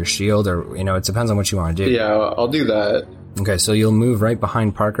can with your shield, or, it depends on what you want to do. Yeah, I'll do that. Okay, so you'll move right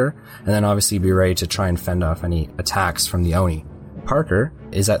behind Parker, and then obviously be ready to try and fend off any attacks from the Oni. Parker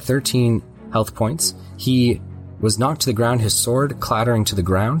is at 13 health points. He was knocked to the ground, his sword clattering to the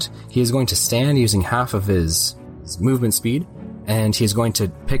ground. He is going to stand using half of his movement speed, and he is going to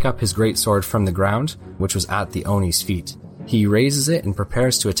pick up his greatsword from the ground, which was at the Oni's feet. He raises it and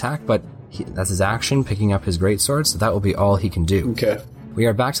prepares to attack, but That's his action, picking up his greatsword, so that will be all he can do. Okay. We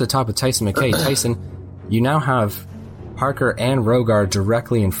are back to the top of Tyson McKay. Tyson, you now have Parker and Rogar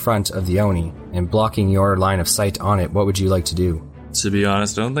directly in front of the Oni and blocking your line of sight on it. What would you like to do? To be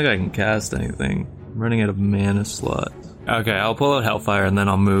honest, I don't think I can cast anything. I'm running out of mana slots. Okay, I'll pull out Hellfire and then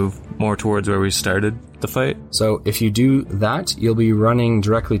I'll move more towards where we started the fight. So if you do that, you'll be running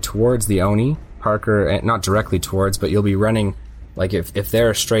directly towards the Oni. Parker, not directly towards, but you'll be running, like if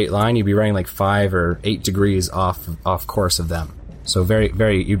they're a straight line, you'd be running like 5 or 8 degrees off course of them. So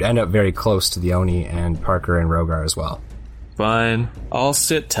you'd end up very close to the Oni and Parker and Rogar as well. Fine. I'll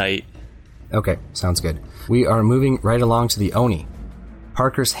sit tight. Okay, sounds good. We are moving right along to the Oni.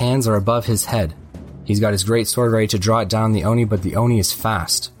 Parker's hands are above his head. He's got his great sword ready to draw it down the Oni, but the Oni is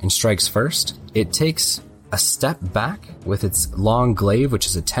fast and strikes first. It takes a step back with its long glaive, which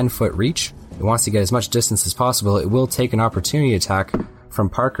is a 10-foot reach. It wants to get as much distance as possible. It will take an opportunity attack from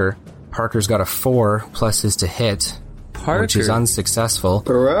Parker. Parker's got a 4 plus his to hit, which is unsuccessful.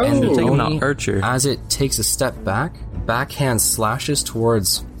 Bro. And the Taking Oni, an archer. as it takes a step back, backhand slashes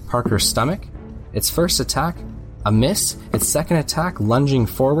towards Parker's stomach. Its first attack, a miss. Its second attack, lunging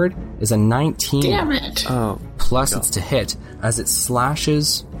forward, is a 19. Damn it. Oh. Plus it's to hit as it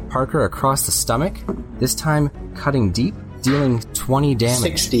slashes Parker across the stomach, this time cutting deep, dealing 20 damage.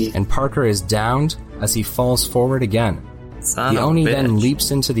 60. And Parker is downed as he falls forward again. Son The of a Oni bitch. then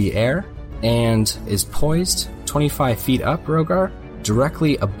leaps into the air and is poised 25 feet up, Rogar,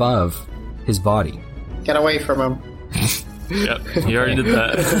 directly above his body. Get away from him. Yep, you already did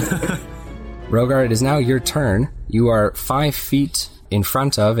that. Rogar, it is now your turn. You are 5 feet in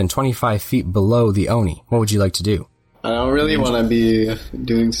front of and 25 feet below the Oni. What would you like to do? I don't really want to be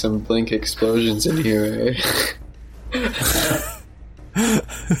doing some blink explosions in here,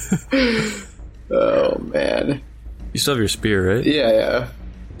 Oh, man. You still have your spear, right? Yeah.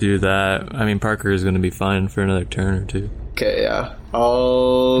 Do that. I mean, Parker is going to be fine for another turn or two. Okay, yeah.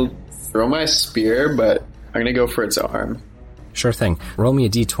 I'll throw my spear, but I'm going to go for its arm. Sure thing. Roll me a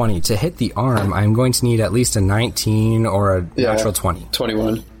d20. To hit the arm, I'm going to need at least a 19 or a natural 20.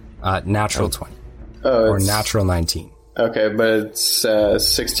 21. Natural 20. Oh, Or natural 19. Okay, but it's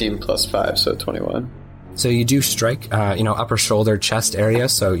 16 plus 5, so 21. So you do strike, upper shoulder, chest area.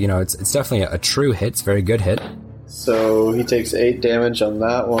 So, it's definitely a true hit. It's a very good hit. So he takes 8 damage on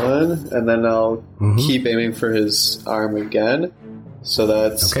that one, and then I'll keep aiming for his arm again. So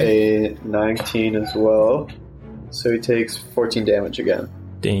that's a 19 as well. So he takes 14 damage again.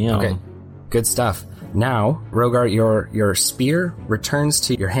 Damn. Okay. Good stuff. Now, Rogar, your spear returns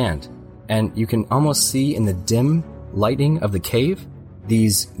to your hand, and you can almost see in the dim lighting of the cave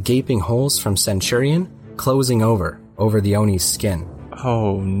these gaping holes from Centurion closing over the Oni's skin.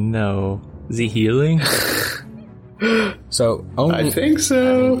 Oh, no. Is he healing? So, Oni, I think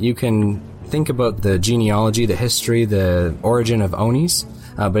so. you can think about the genealogy, the history, the origin of Onis,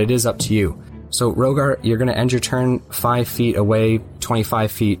 but it is up to you. So, Rogar, you're going to end your turn 5 feet away,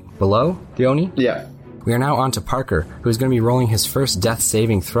 25 feet below the Oni. Yeah. We are now on to Parker, who's going to be rolling his first death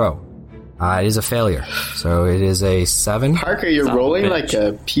saving throw. It is a failure, so it is a 7. Parker, you're rolling like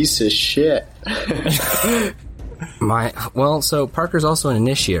a piece of shit. So Parker's also an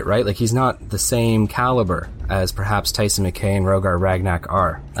initiate, right? Like, he's not the same caliber as perhaps Tyson McKay and Rogar Ragnak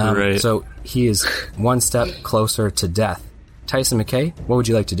are. Right. So he is one step closer to death. Tyson McKay, what would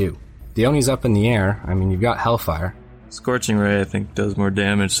you like to do? The Oni's up in the air. I mean, you've got Hellfire. Scorching Ray, I think, does more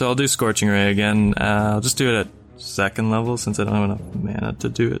damage. So I'll do Scorching Ray again. I'll just do it at 2nd level since I don't have enough mana to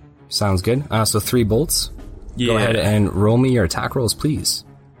do it. Sounds good. So 3 bolts. Yeah. Go ahead and roll me your attack rolls, please.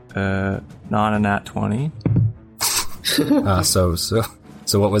 Not a nat 20.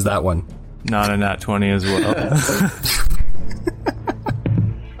 So what was that one? Not a nat 20 as well.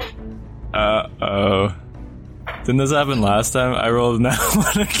 Uh-oh. Didn't this happen last time? I rolled a nat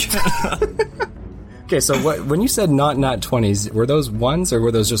 1 again. Okay, so when you said not nat 20s, were those ones or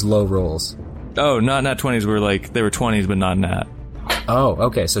were those just low rolls? Oh, not nat 20s were they were 20s but not nat. Oh,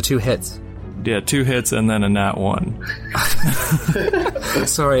 okay, so 2 hits. Yeah, 2 hits and then a nat 1.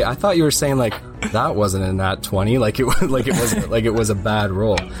 Sorry, I thought you were saying that wasn't a nat 20, like it was a bad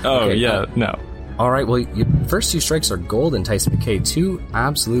roll. Oh, Okay, yeah, no. All right, well, your first 2 strikes are golden, Tyson McKay. 2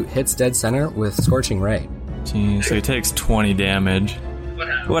 absolute hits dead center with Scorching Ray. Jeez, so he takes 20 damage.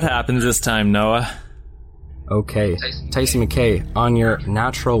 What happens this time, Noah? Okay, Tyson McKay, on your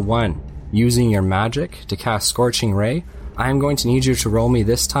natural 1, using your magic to cast Scorching Ray, I'm going to need you to roll me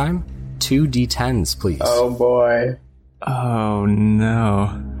this time 2 d10s, please. Oh boy. Oh,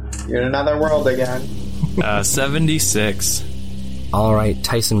 no. You're in another world again. 76. All right,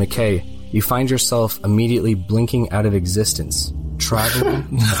 Tyson McKay, you find yourself immediately blinking out of existence,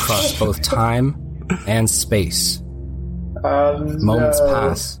 traveling across both time and space. Moments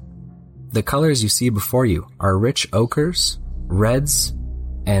pass. The colors you see before you are rich ochres, reds,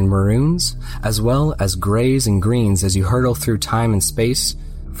 and maroons, as well as grays and greens as you hurtle through time and space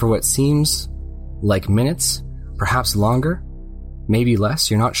for what seems like minutes, perhaps longer, maybe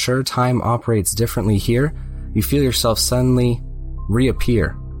less. You're not sure. Time operates differently here. You feel yourself suddenly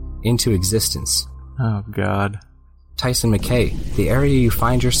reappear into existence. Oh, God. Tyson McKay, the area you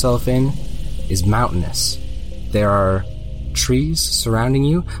find yourself in is mountainous. There are trees surrounding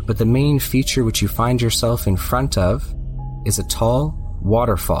you, but the main feature which you find yourself in front of is a tall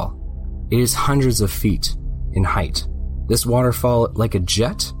waterfall. It is hundreds of feet in height. This waterfall, like a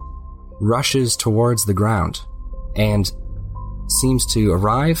jet, rushes towards the ground and seems to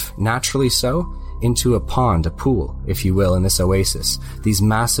arrive, naturally so, into a pond, a pool, if you will, in this oasis. These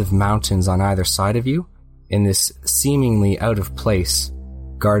massive mountains on either side of you in this seemingly out-of-place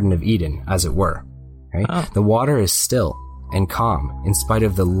Garden of Eden, as it were. Right? Oh. The water is still and calm, in spite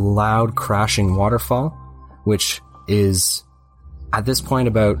of the loud crashing waterfall, which is, at this point,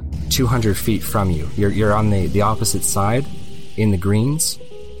 about 200 feet from you. You're on the opposite side, in the greens,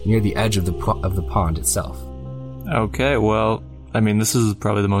 near the edge of the pond itself. Okay, well, I mean, this is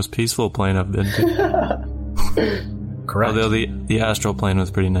probably the most peaceful plane I've been to. Correct. Although the astral plane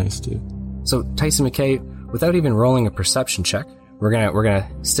was pretty nice, too. So, Tyson McKay, without even rolling a perception check, we're gonna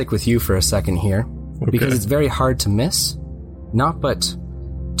stick with you for a second here, because it's very hard to miss. Not but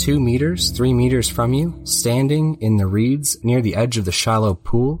 2 meters, 3 meters from you, standing in the reeds near the edge of the shallow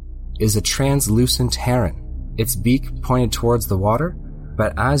pool, is a translucent heron. Its beak pointed towards the water,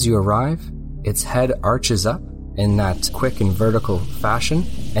 but as you arrive, its head arches up in that quick and vertical fashion,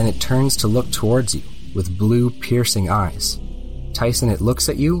 and it turns to look towards you with blue, piercing eyes. Tyson, it looks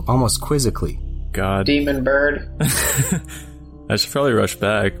at you almost quizzically. God. Demon bird. I should probably rush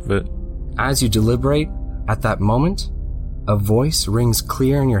back, but... As you deliberate, at that moment, a voice rings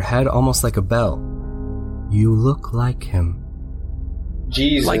clear in your head, almost like a bell. You look like him.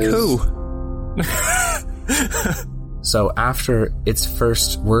 Jesus. Like who? So after its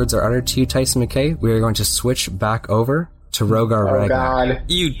first words are uttered to you, Tyson McKay, we are going to switch back over to Rogar Ragnar. God.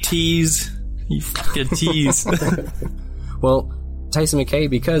 You tease. You fucking tease. Well, Tyson McKay,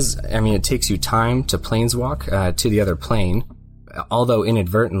 because, I mean, it takes you time to planeswalk to the other plane, although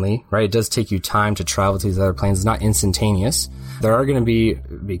inadvertently, right, it does take you time to travel to these other planes. It's not instantaneous. There are going to be,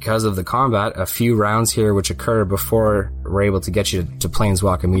 because of the combat, a few rounds here which occur before we're able to get you to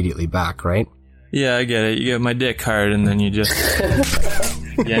planeswalk immediately back, right? Yeah, I get it. You get my dick hard and then you just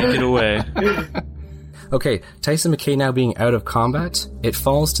yank it away. Okay, Tyson McKay now being out of combat, it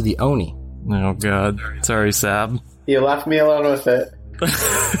falls to the Oni. Oh, God. Sorry, Sab. You left me alone with it.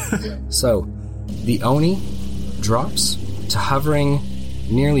 So, the Oni drops to hovering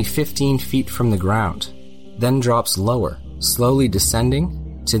nearly 15 feet from the ground, then drops lower, slowly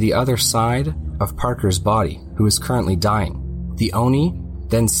descending to the other side of Parker's body, who is currently dying. The Oni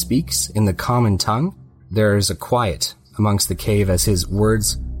then speaks in the common tongue. There is a quiet amongst the cave as his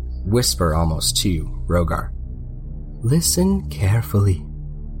words whisper almost to you, Rogar. Listen carefully.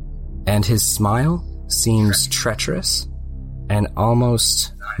 And his smile seems treacherous and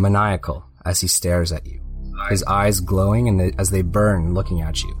almost maniacal as he stares at you. His eyes glowing and as they burn looking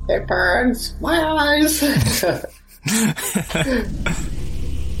at you. It burns my eyes.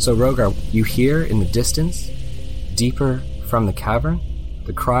 So Rogar, you hear in the distance, deeper from the cavern,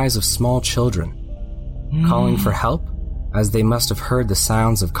 the cries of small children calling for help as they must have heard the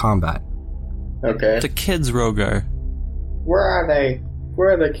sounds of combat. Okay. The kids, Rogar. Where are they?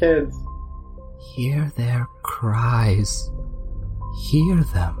 Where are the kids? Hear their cries. Hear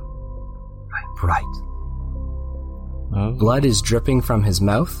them. Right. Oh. Blood is dripping from his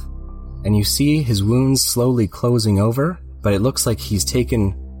mouth, and you see his wounds slowly closing over, but it looks like he's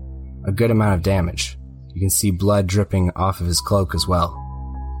taken a good amount of damage. You can see blood dripping off of his cloak as well.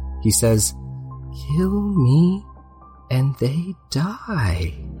 He says, "Kill me, and they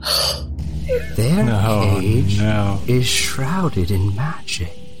die." Their cage is shrouded in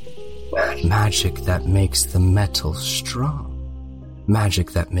magic. Magic that makes the metal strong.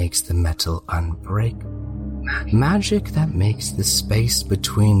 Magic that makes the metal unbreakable. Magic that makes the space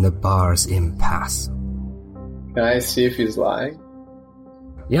between the bars impassable. Can I see if he's lying?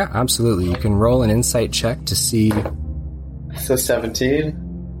 Yeah, absolutely. You can roll an insight check to see. So 17?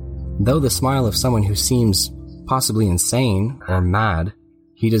 Though the smile of someone who seems possibly insane or mad,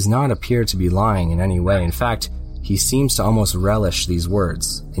 he does not appear to be lying in any way. In fact, he seems to almost relish these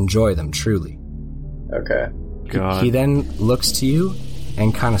words, enjoy them truly. Okay. God. He then looks to you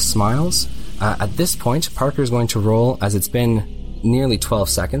and kind of smiles. At this point, Parker's going to roll, as it's been nearly 12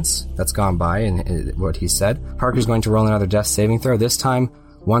 seconds that's gone by in what he said. Parker's going to roll another death saving throw, this time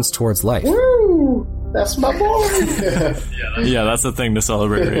once towards life. Woo! That's my boy! Yeah, that's the thing to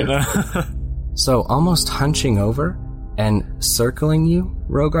celebrate right now. So, almost hunching over and circling you,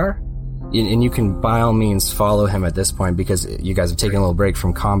 Rogar, and you can by all means follow him at this point because you guys have taken a little break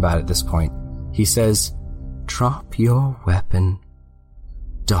from combat at this point. He says, "Drop your weapon,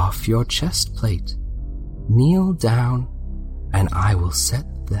 doff your chest plate, kneel down, and I will set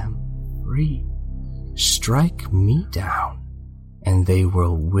them free. Strike me down, and they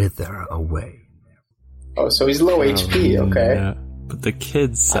will wither away." Oh, so he's low HP, okay. Yeah. But the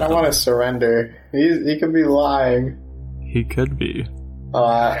kids... I don't want to surrender. He could be lying. He could be. I'll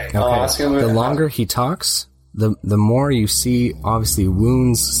ask him... The longer he talks, the more you see, obviously,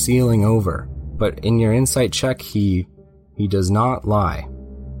 wounds sealing over. But in your insight check, he does not lie.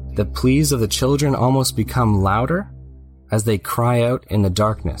 The pleas of the children almost become louder as they cry out in the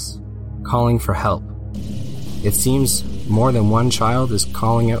darkness, calling for help. It seems more than one child is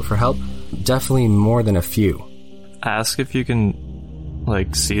calling out for help. Definitely more than a few. Ask if you can,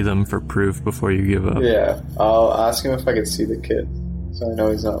 see them for proof before you give up. Yeah, I'll ask him if I can see the kid, so I know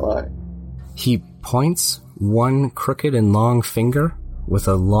he's not lying. He points one crooked and long finger with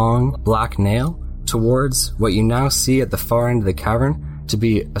a long black nail towards what you now see at the far end of the cavern to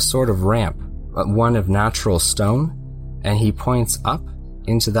be a sort of ramp, one of natural stone, and he points up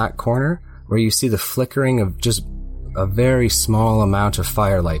into that corner where you see the flickering of just a very small amount of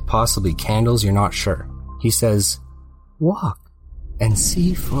firelight, possibly candles, you're not sure. He says, "Walk and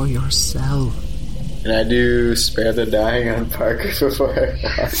see for yourself." And I do spare the dying on Parker before I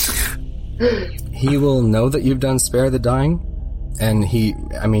walk. He will know that you've done spare the dying, and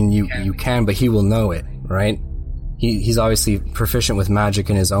you can, but he will know it, right? He's obviously proficient with magic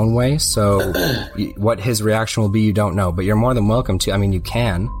in his own way, so what his reaction will be, you don't know, but you're more than welcome to. You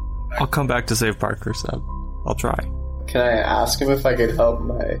can. I'll come back to save Parker, Seb. I'll try. Can I ask him if I could help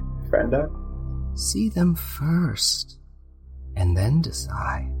my friend out? See them first, and then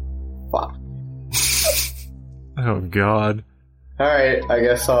decide. Fuck. Oh, God. Alright, I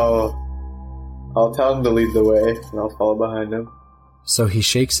guess I'll tell him to lead the way, and I'll follow behind him. So he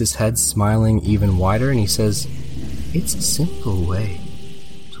shakes his head, smiling even wider, and he says, "It's a simple way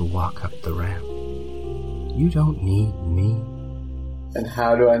to walk up the ramp. You don't need me." And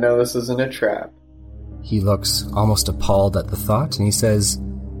how do I know this isn't a trap? He looks almost appalled at the thought, and he says,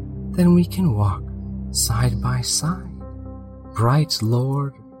 "Then we can walk side by side, bright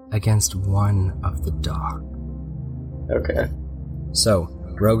lord against one of the dark." Okay. So,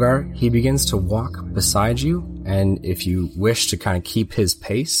 Rogar, he begins to walk beside you, and if you wish to kind of keep his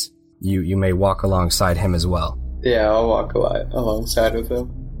pace, you may walk alongside him as well. Yeah, I'll walk alongside with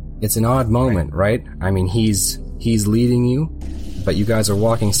him. It's an odd moment, right? He's leading you, but you guys are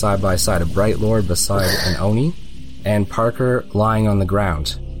walking side by side, a Bright Lord beside an Oni, and Parker lying on the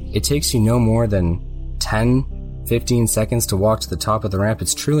ground. It takes you no more than 10-15 seconds to walk to the top of the ramp.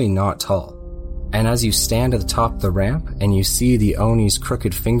 It's truly not tall. And as you stand at the top of the ramp and you see the Oni's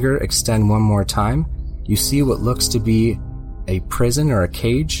crooked finger extend one more time, you see what looks to be a prison or a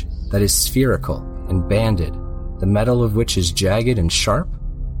cage that is spherical and banded, the metal of which is jagged and sharp,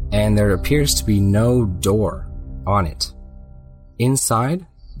 and there appears to be no door on it. Inside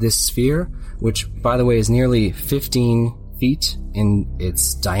this sphere, which by the way is nearly 15 feet in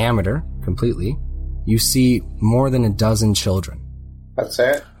its diameter completely, you see more than a dozen children. That's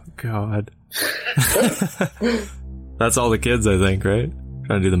it? God. That's all the kids, I think, right?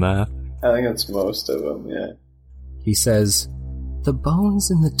 Trying to do the math. I think it's most of them, yeah. He says, "The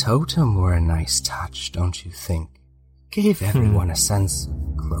bones in the totem were a nice touch, don't you think? Gave everyone a sense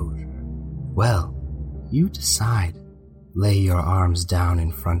of closure. Well, you decide. Lay your arms down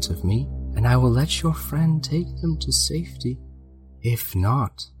in front of me, and I will let your friend take them to safety. If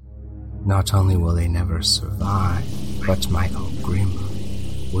not only will they never survive, but my Ogrim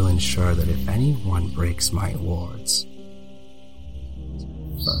will ensure that if anyone breaks my wards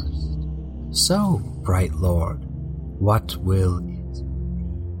first. So, Bright Lord, what will it?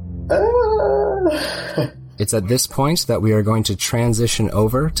 It's at this point that we are going to transition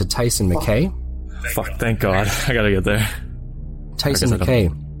over to Tyson McKay. Fuck, thank God. I gotta get there. Tyson McKay.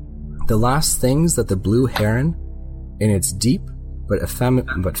 The last things that the blue heron, in its deep but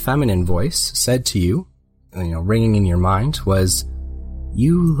feminine voice, said to you, ringing in your mind, was,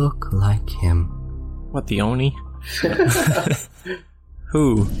 "You look like him." What, the Oni?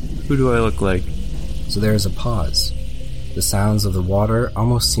 Who? Who do I look like? So there is a pause. The sounds of the water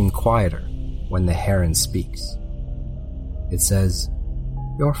almost seem quieter when the heron speaks. It says,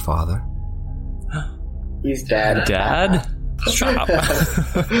 "Your father." He's dead. Dad? Shut up.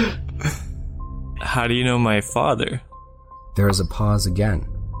 How do you know my father? There is a pause again.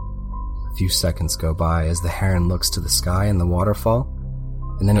 A few seconds go by as the heron looks to the sky and the waterfall,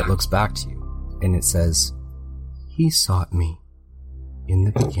 and then it looks back to you, and it says, "He sought me in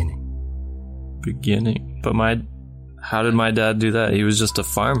the beginning." Beginning? But how did my dad do that? He was just a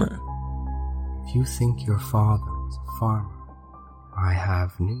farmer. If you think your father was a farmer, I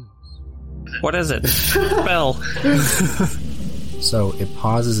have news. What is it? Bell. So it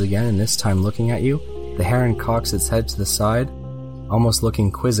pauses again, and this time looking at you, the heron cocks its head to the side, almost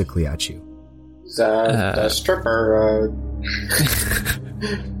looking quizzically at you. The stripper,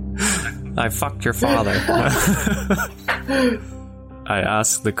 I fucked your father. I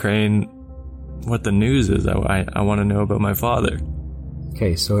asked the crane what the news is. I want to know about my father.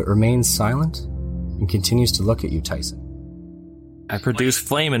 Okay, so it remains silent and continues to look at you, Tyson. I produce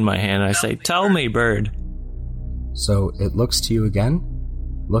flame in my hand. I say, "Tell me, bird." So it looks to you again,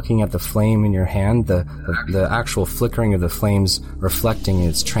 looking at the flame in your hand, the actual flickering of the flames reflecting in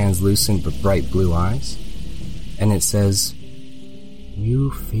its translucent but bright blue eyes. And it says,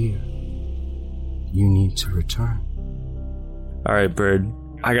 "You fear. You need to return." All right, bird.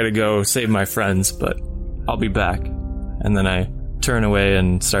 I gotta go save my friends, but I'll be back. And then I turn away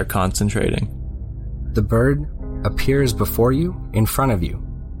and start concentrating. The bird appears before you, in front of you,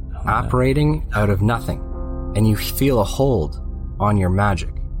 operating out of nothing, and you feel a hold on your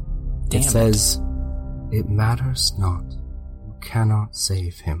magic. It says, "It matters not. You cannot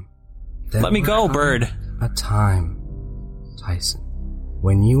save him." Let me go, bird. A time, Tyson,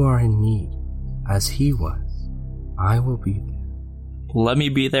 when you are in need, as he was, I will be there. Let me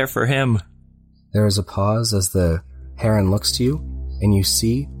be there for him. There is a pause as the heron looks to you, and you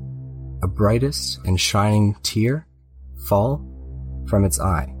see a brightest and shining tear fall from its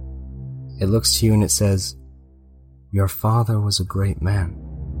eye. It looks to you and it says, "Your father was a great man.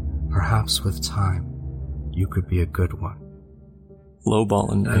 Perhaps with time, you could be a good one."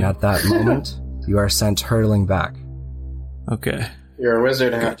 Lowballing. And at that moment, you are sent hurtling back. Okay. You're a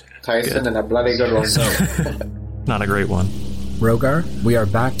wizard, Tyson, and a bloody good one. Not a great one. Rogar, we are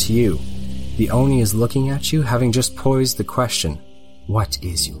back to you. The Oni is looking at you, having just posed the question, "What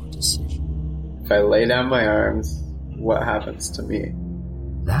is your decision?" If I lay down my arms, what happens to me?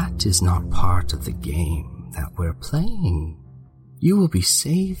 That is not part of the game that we're playing. You will be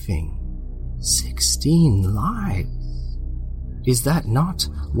saving 16 lives. Is that not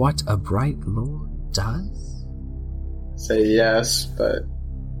what a bright lord does? Say yes, but...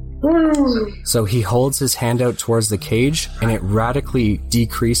 So he holds his hand out towards the cage, and it radically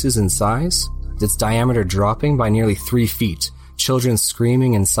decreases in size, its diameter dropping by nearly 3 feet. Children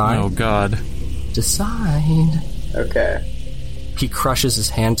screaming inside. Oh, God. Decide. Okay. He crushes his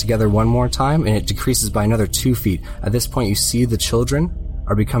hand together one more time, and it decreases by another 2 feet. At this point, you see the children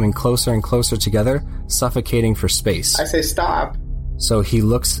are becoming closer and closer together, suffocating for space. I say stop. So he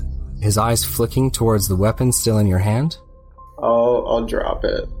looks, his eyes flicking towards the weapon still in your hand. I'll drop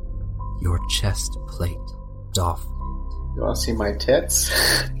it. Your chest plate doff. You want to see my tits?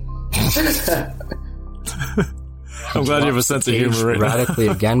 I'm glad you have a sense of humor right radically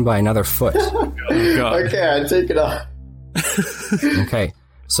now. again by another foot. Oh, God. Okay, I take it off. Okay,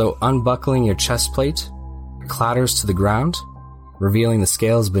 so unbuckling your chest plate, clatters to the ground, revealing the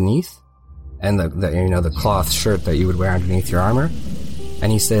scales beneath, and the cloth shirt that you would wear underneath your armor.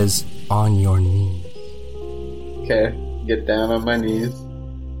 And he says, "On your knees." Okay, get down on my knees.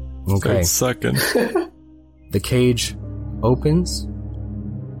 Okay. Start sucking. The cage opens.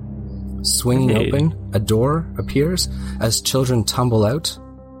 Swinging open, a door appears as children tumble out,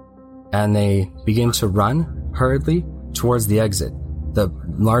 and they begin to run hurriedly towards the exit. The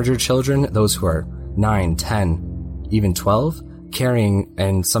larger children, those who are 9, 10, even 12, carrying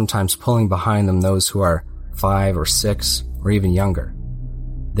and sometimes pulling behind them those who are 5 or 6 or even younger.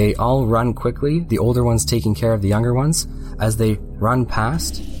 They all run quickly, the older ones taking care of the younger ones. As they run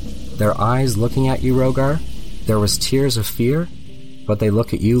past, their eyes looking at you, Rogar, there was tears of fear, but they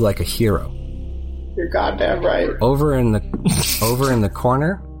look at you like a hero. You're goddamn right. Over in the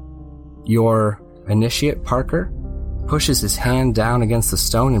corner, your initiate, Parker, pushes his hand down against the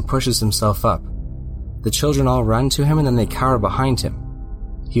stone and pushes himself up. The children all run to him and then they cower behind him.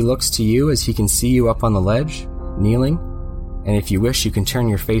 He looks to you as he can see you up on the ledge, kneeling, and if you wish, you can turn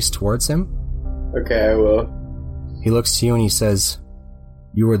your face towards him. Okay, I will. He looks to you and he says,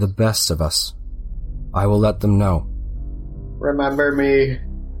 "You are the best of us. I will let them know." Remember me.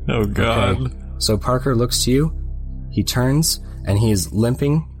 Oh, God. Okay. So Parker looks to you. He turns, and he is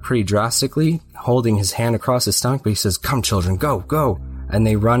limping pretty drastically, holding his hand across his stomach, but he says, "Come, children, go, go." And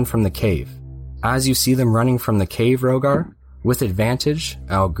they run from the cave. As you see them running from the cave, Rogar, with advantage.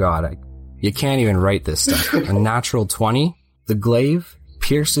 Oh god, you can't even write this stuff. A natural 20. The glaive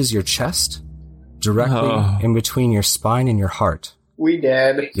pierces your chest directly in between your spine and your heart. We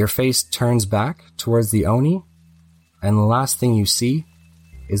dead. Your face turns back towards the Oni, and the last thing you see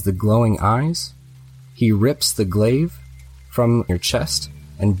is the glowing eyes. He rips the glaive from your chest,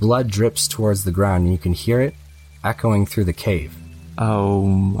 and blood drips towards the ground, and you can hear it echoing through the cave. Oh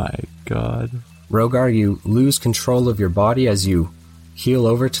my god. Rogar, you lose control of your body as you heel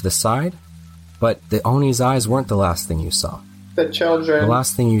over to the side, but the Oni's eyes weren't the last thing you saw. The children. The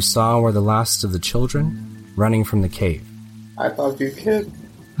last thing you saw were the last of the children running from the cave. I love you, kid.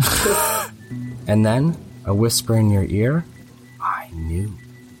 And then, a whisper in your ear, I knew.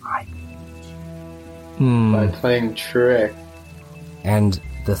 By playing trick. And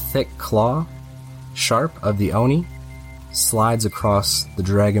the thick claw, sharp of the Oni, slides across the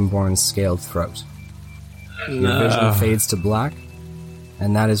Dragonborn's scaled throat. Your vision fades to black,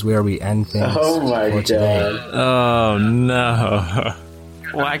 and that is where we end things for today. Oh no.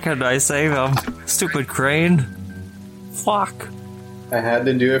 Why couldn't I save him? Stupid crane. Fuck. I had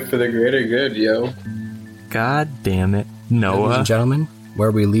to do it for the greater good, yo. God damn it. Noah. Ladies and gentlemen,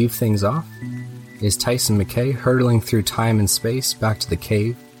 where we leave things off is Tyson McKay hurtling through time and space back to the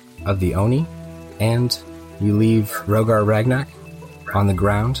cave of the Oni, and you leave Rogar Ragnak on the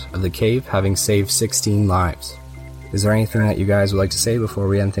ground of the cave, having saved 16 lives. Is there anything that you guys would like to say before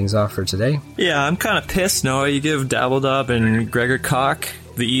we end things off for today? Yeah, I'm kind of pissed, Noah. You give Dabbledob and Gregor Koch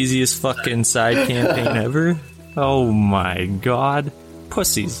the easiest fucking side campaign ever. Oh my god.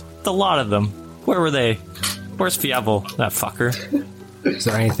 Pussies. The lot of them. Where were they? Where's Fievel, that fucker? Is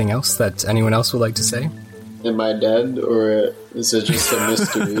there anything else that anyone else would like to say? Am I dead, or is it just a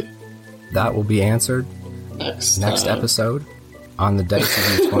mystery? That will be answered next episode on the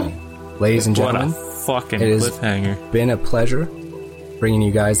Dicey D20. Ladies and gentlemen, what a fucking it has cliffhanger. Been a pleasure bringing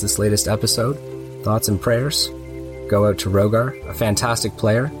you guys this latest episode. Thoughts and prayers go out to Rogar, a fantastic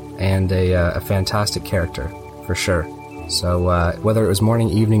player and a fantastic character, for sure. So whether it was morning,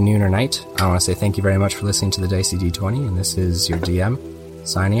 evening, noon, or night, I want to say thank you very much for listening to the Dicey D20, and this is your DM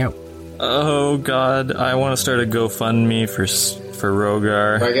signing out. Oh god, I want to start a GoFundMe for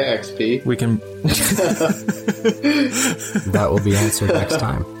Rogar. If I get XP, we can. That will be answered next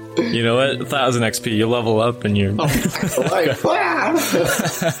time. You know what? 1,000 XP, you level up and you're. oh,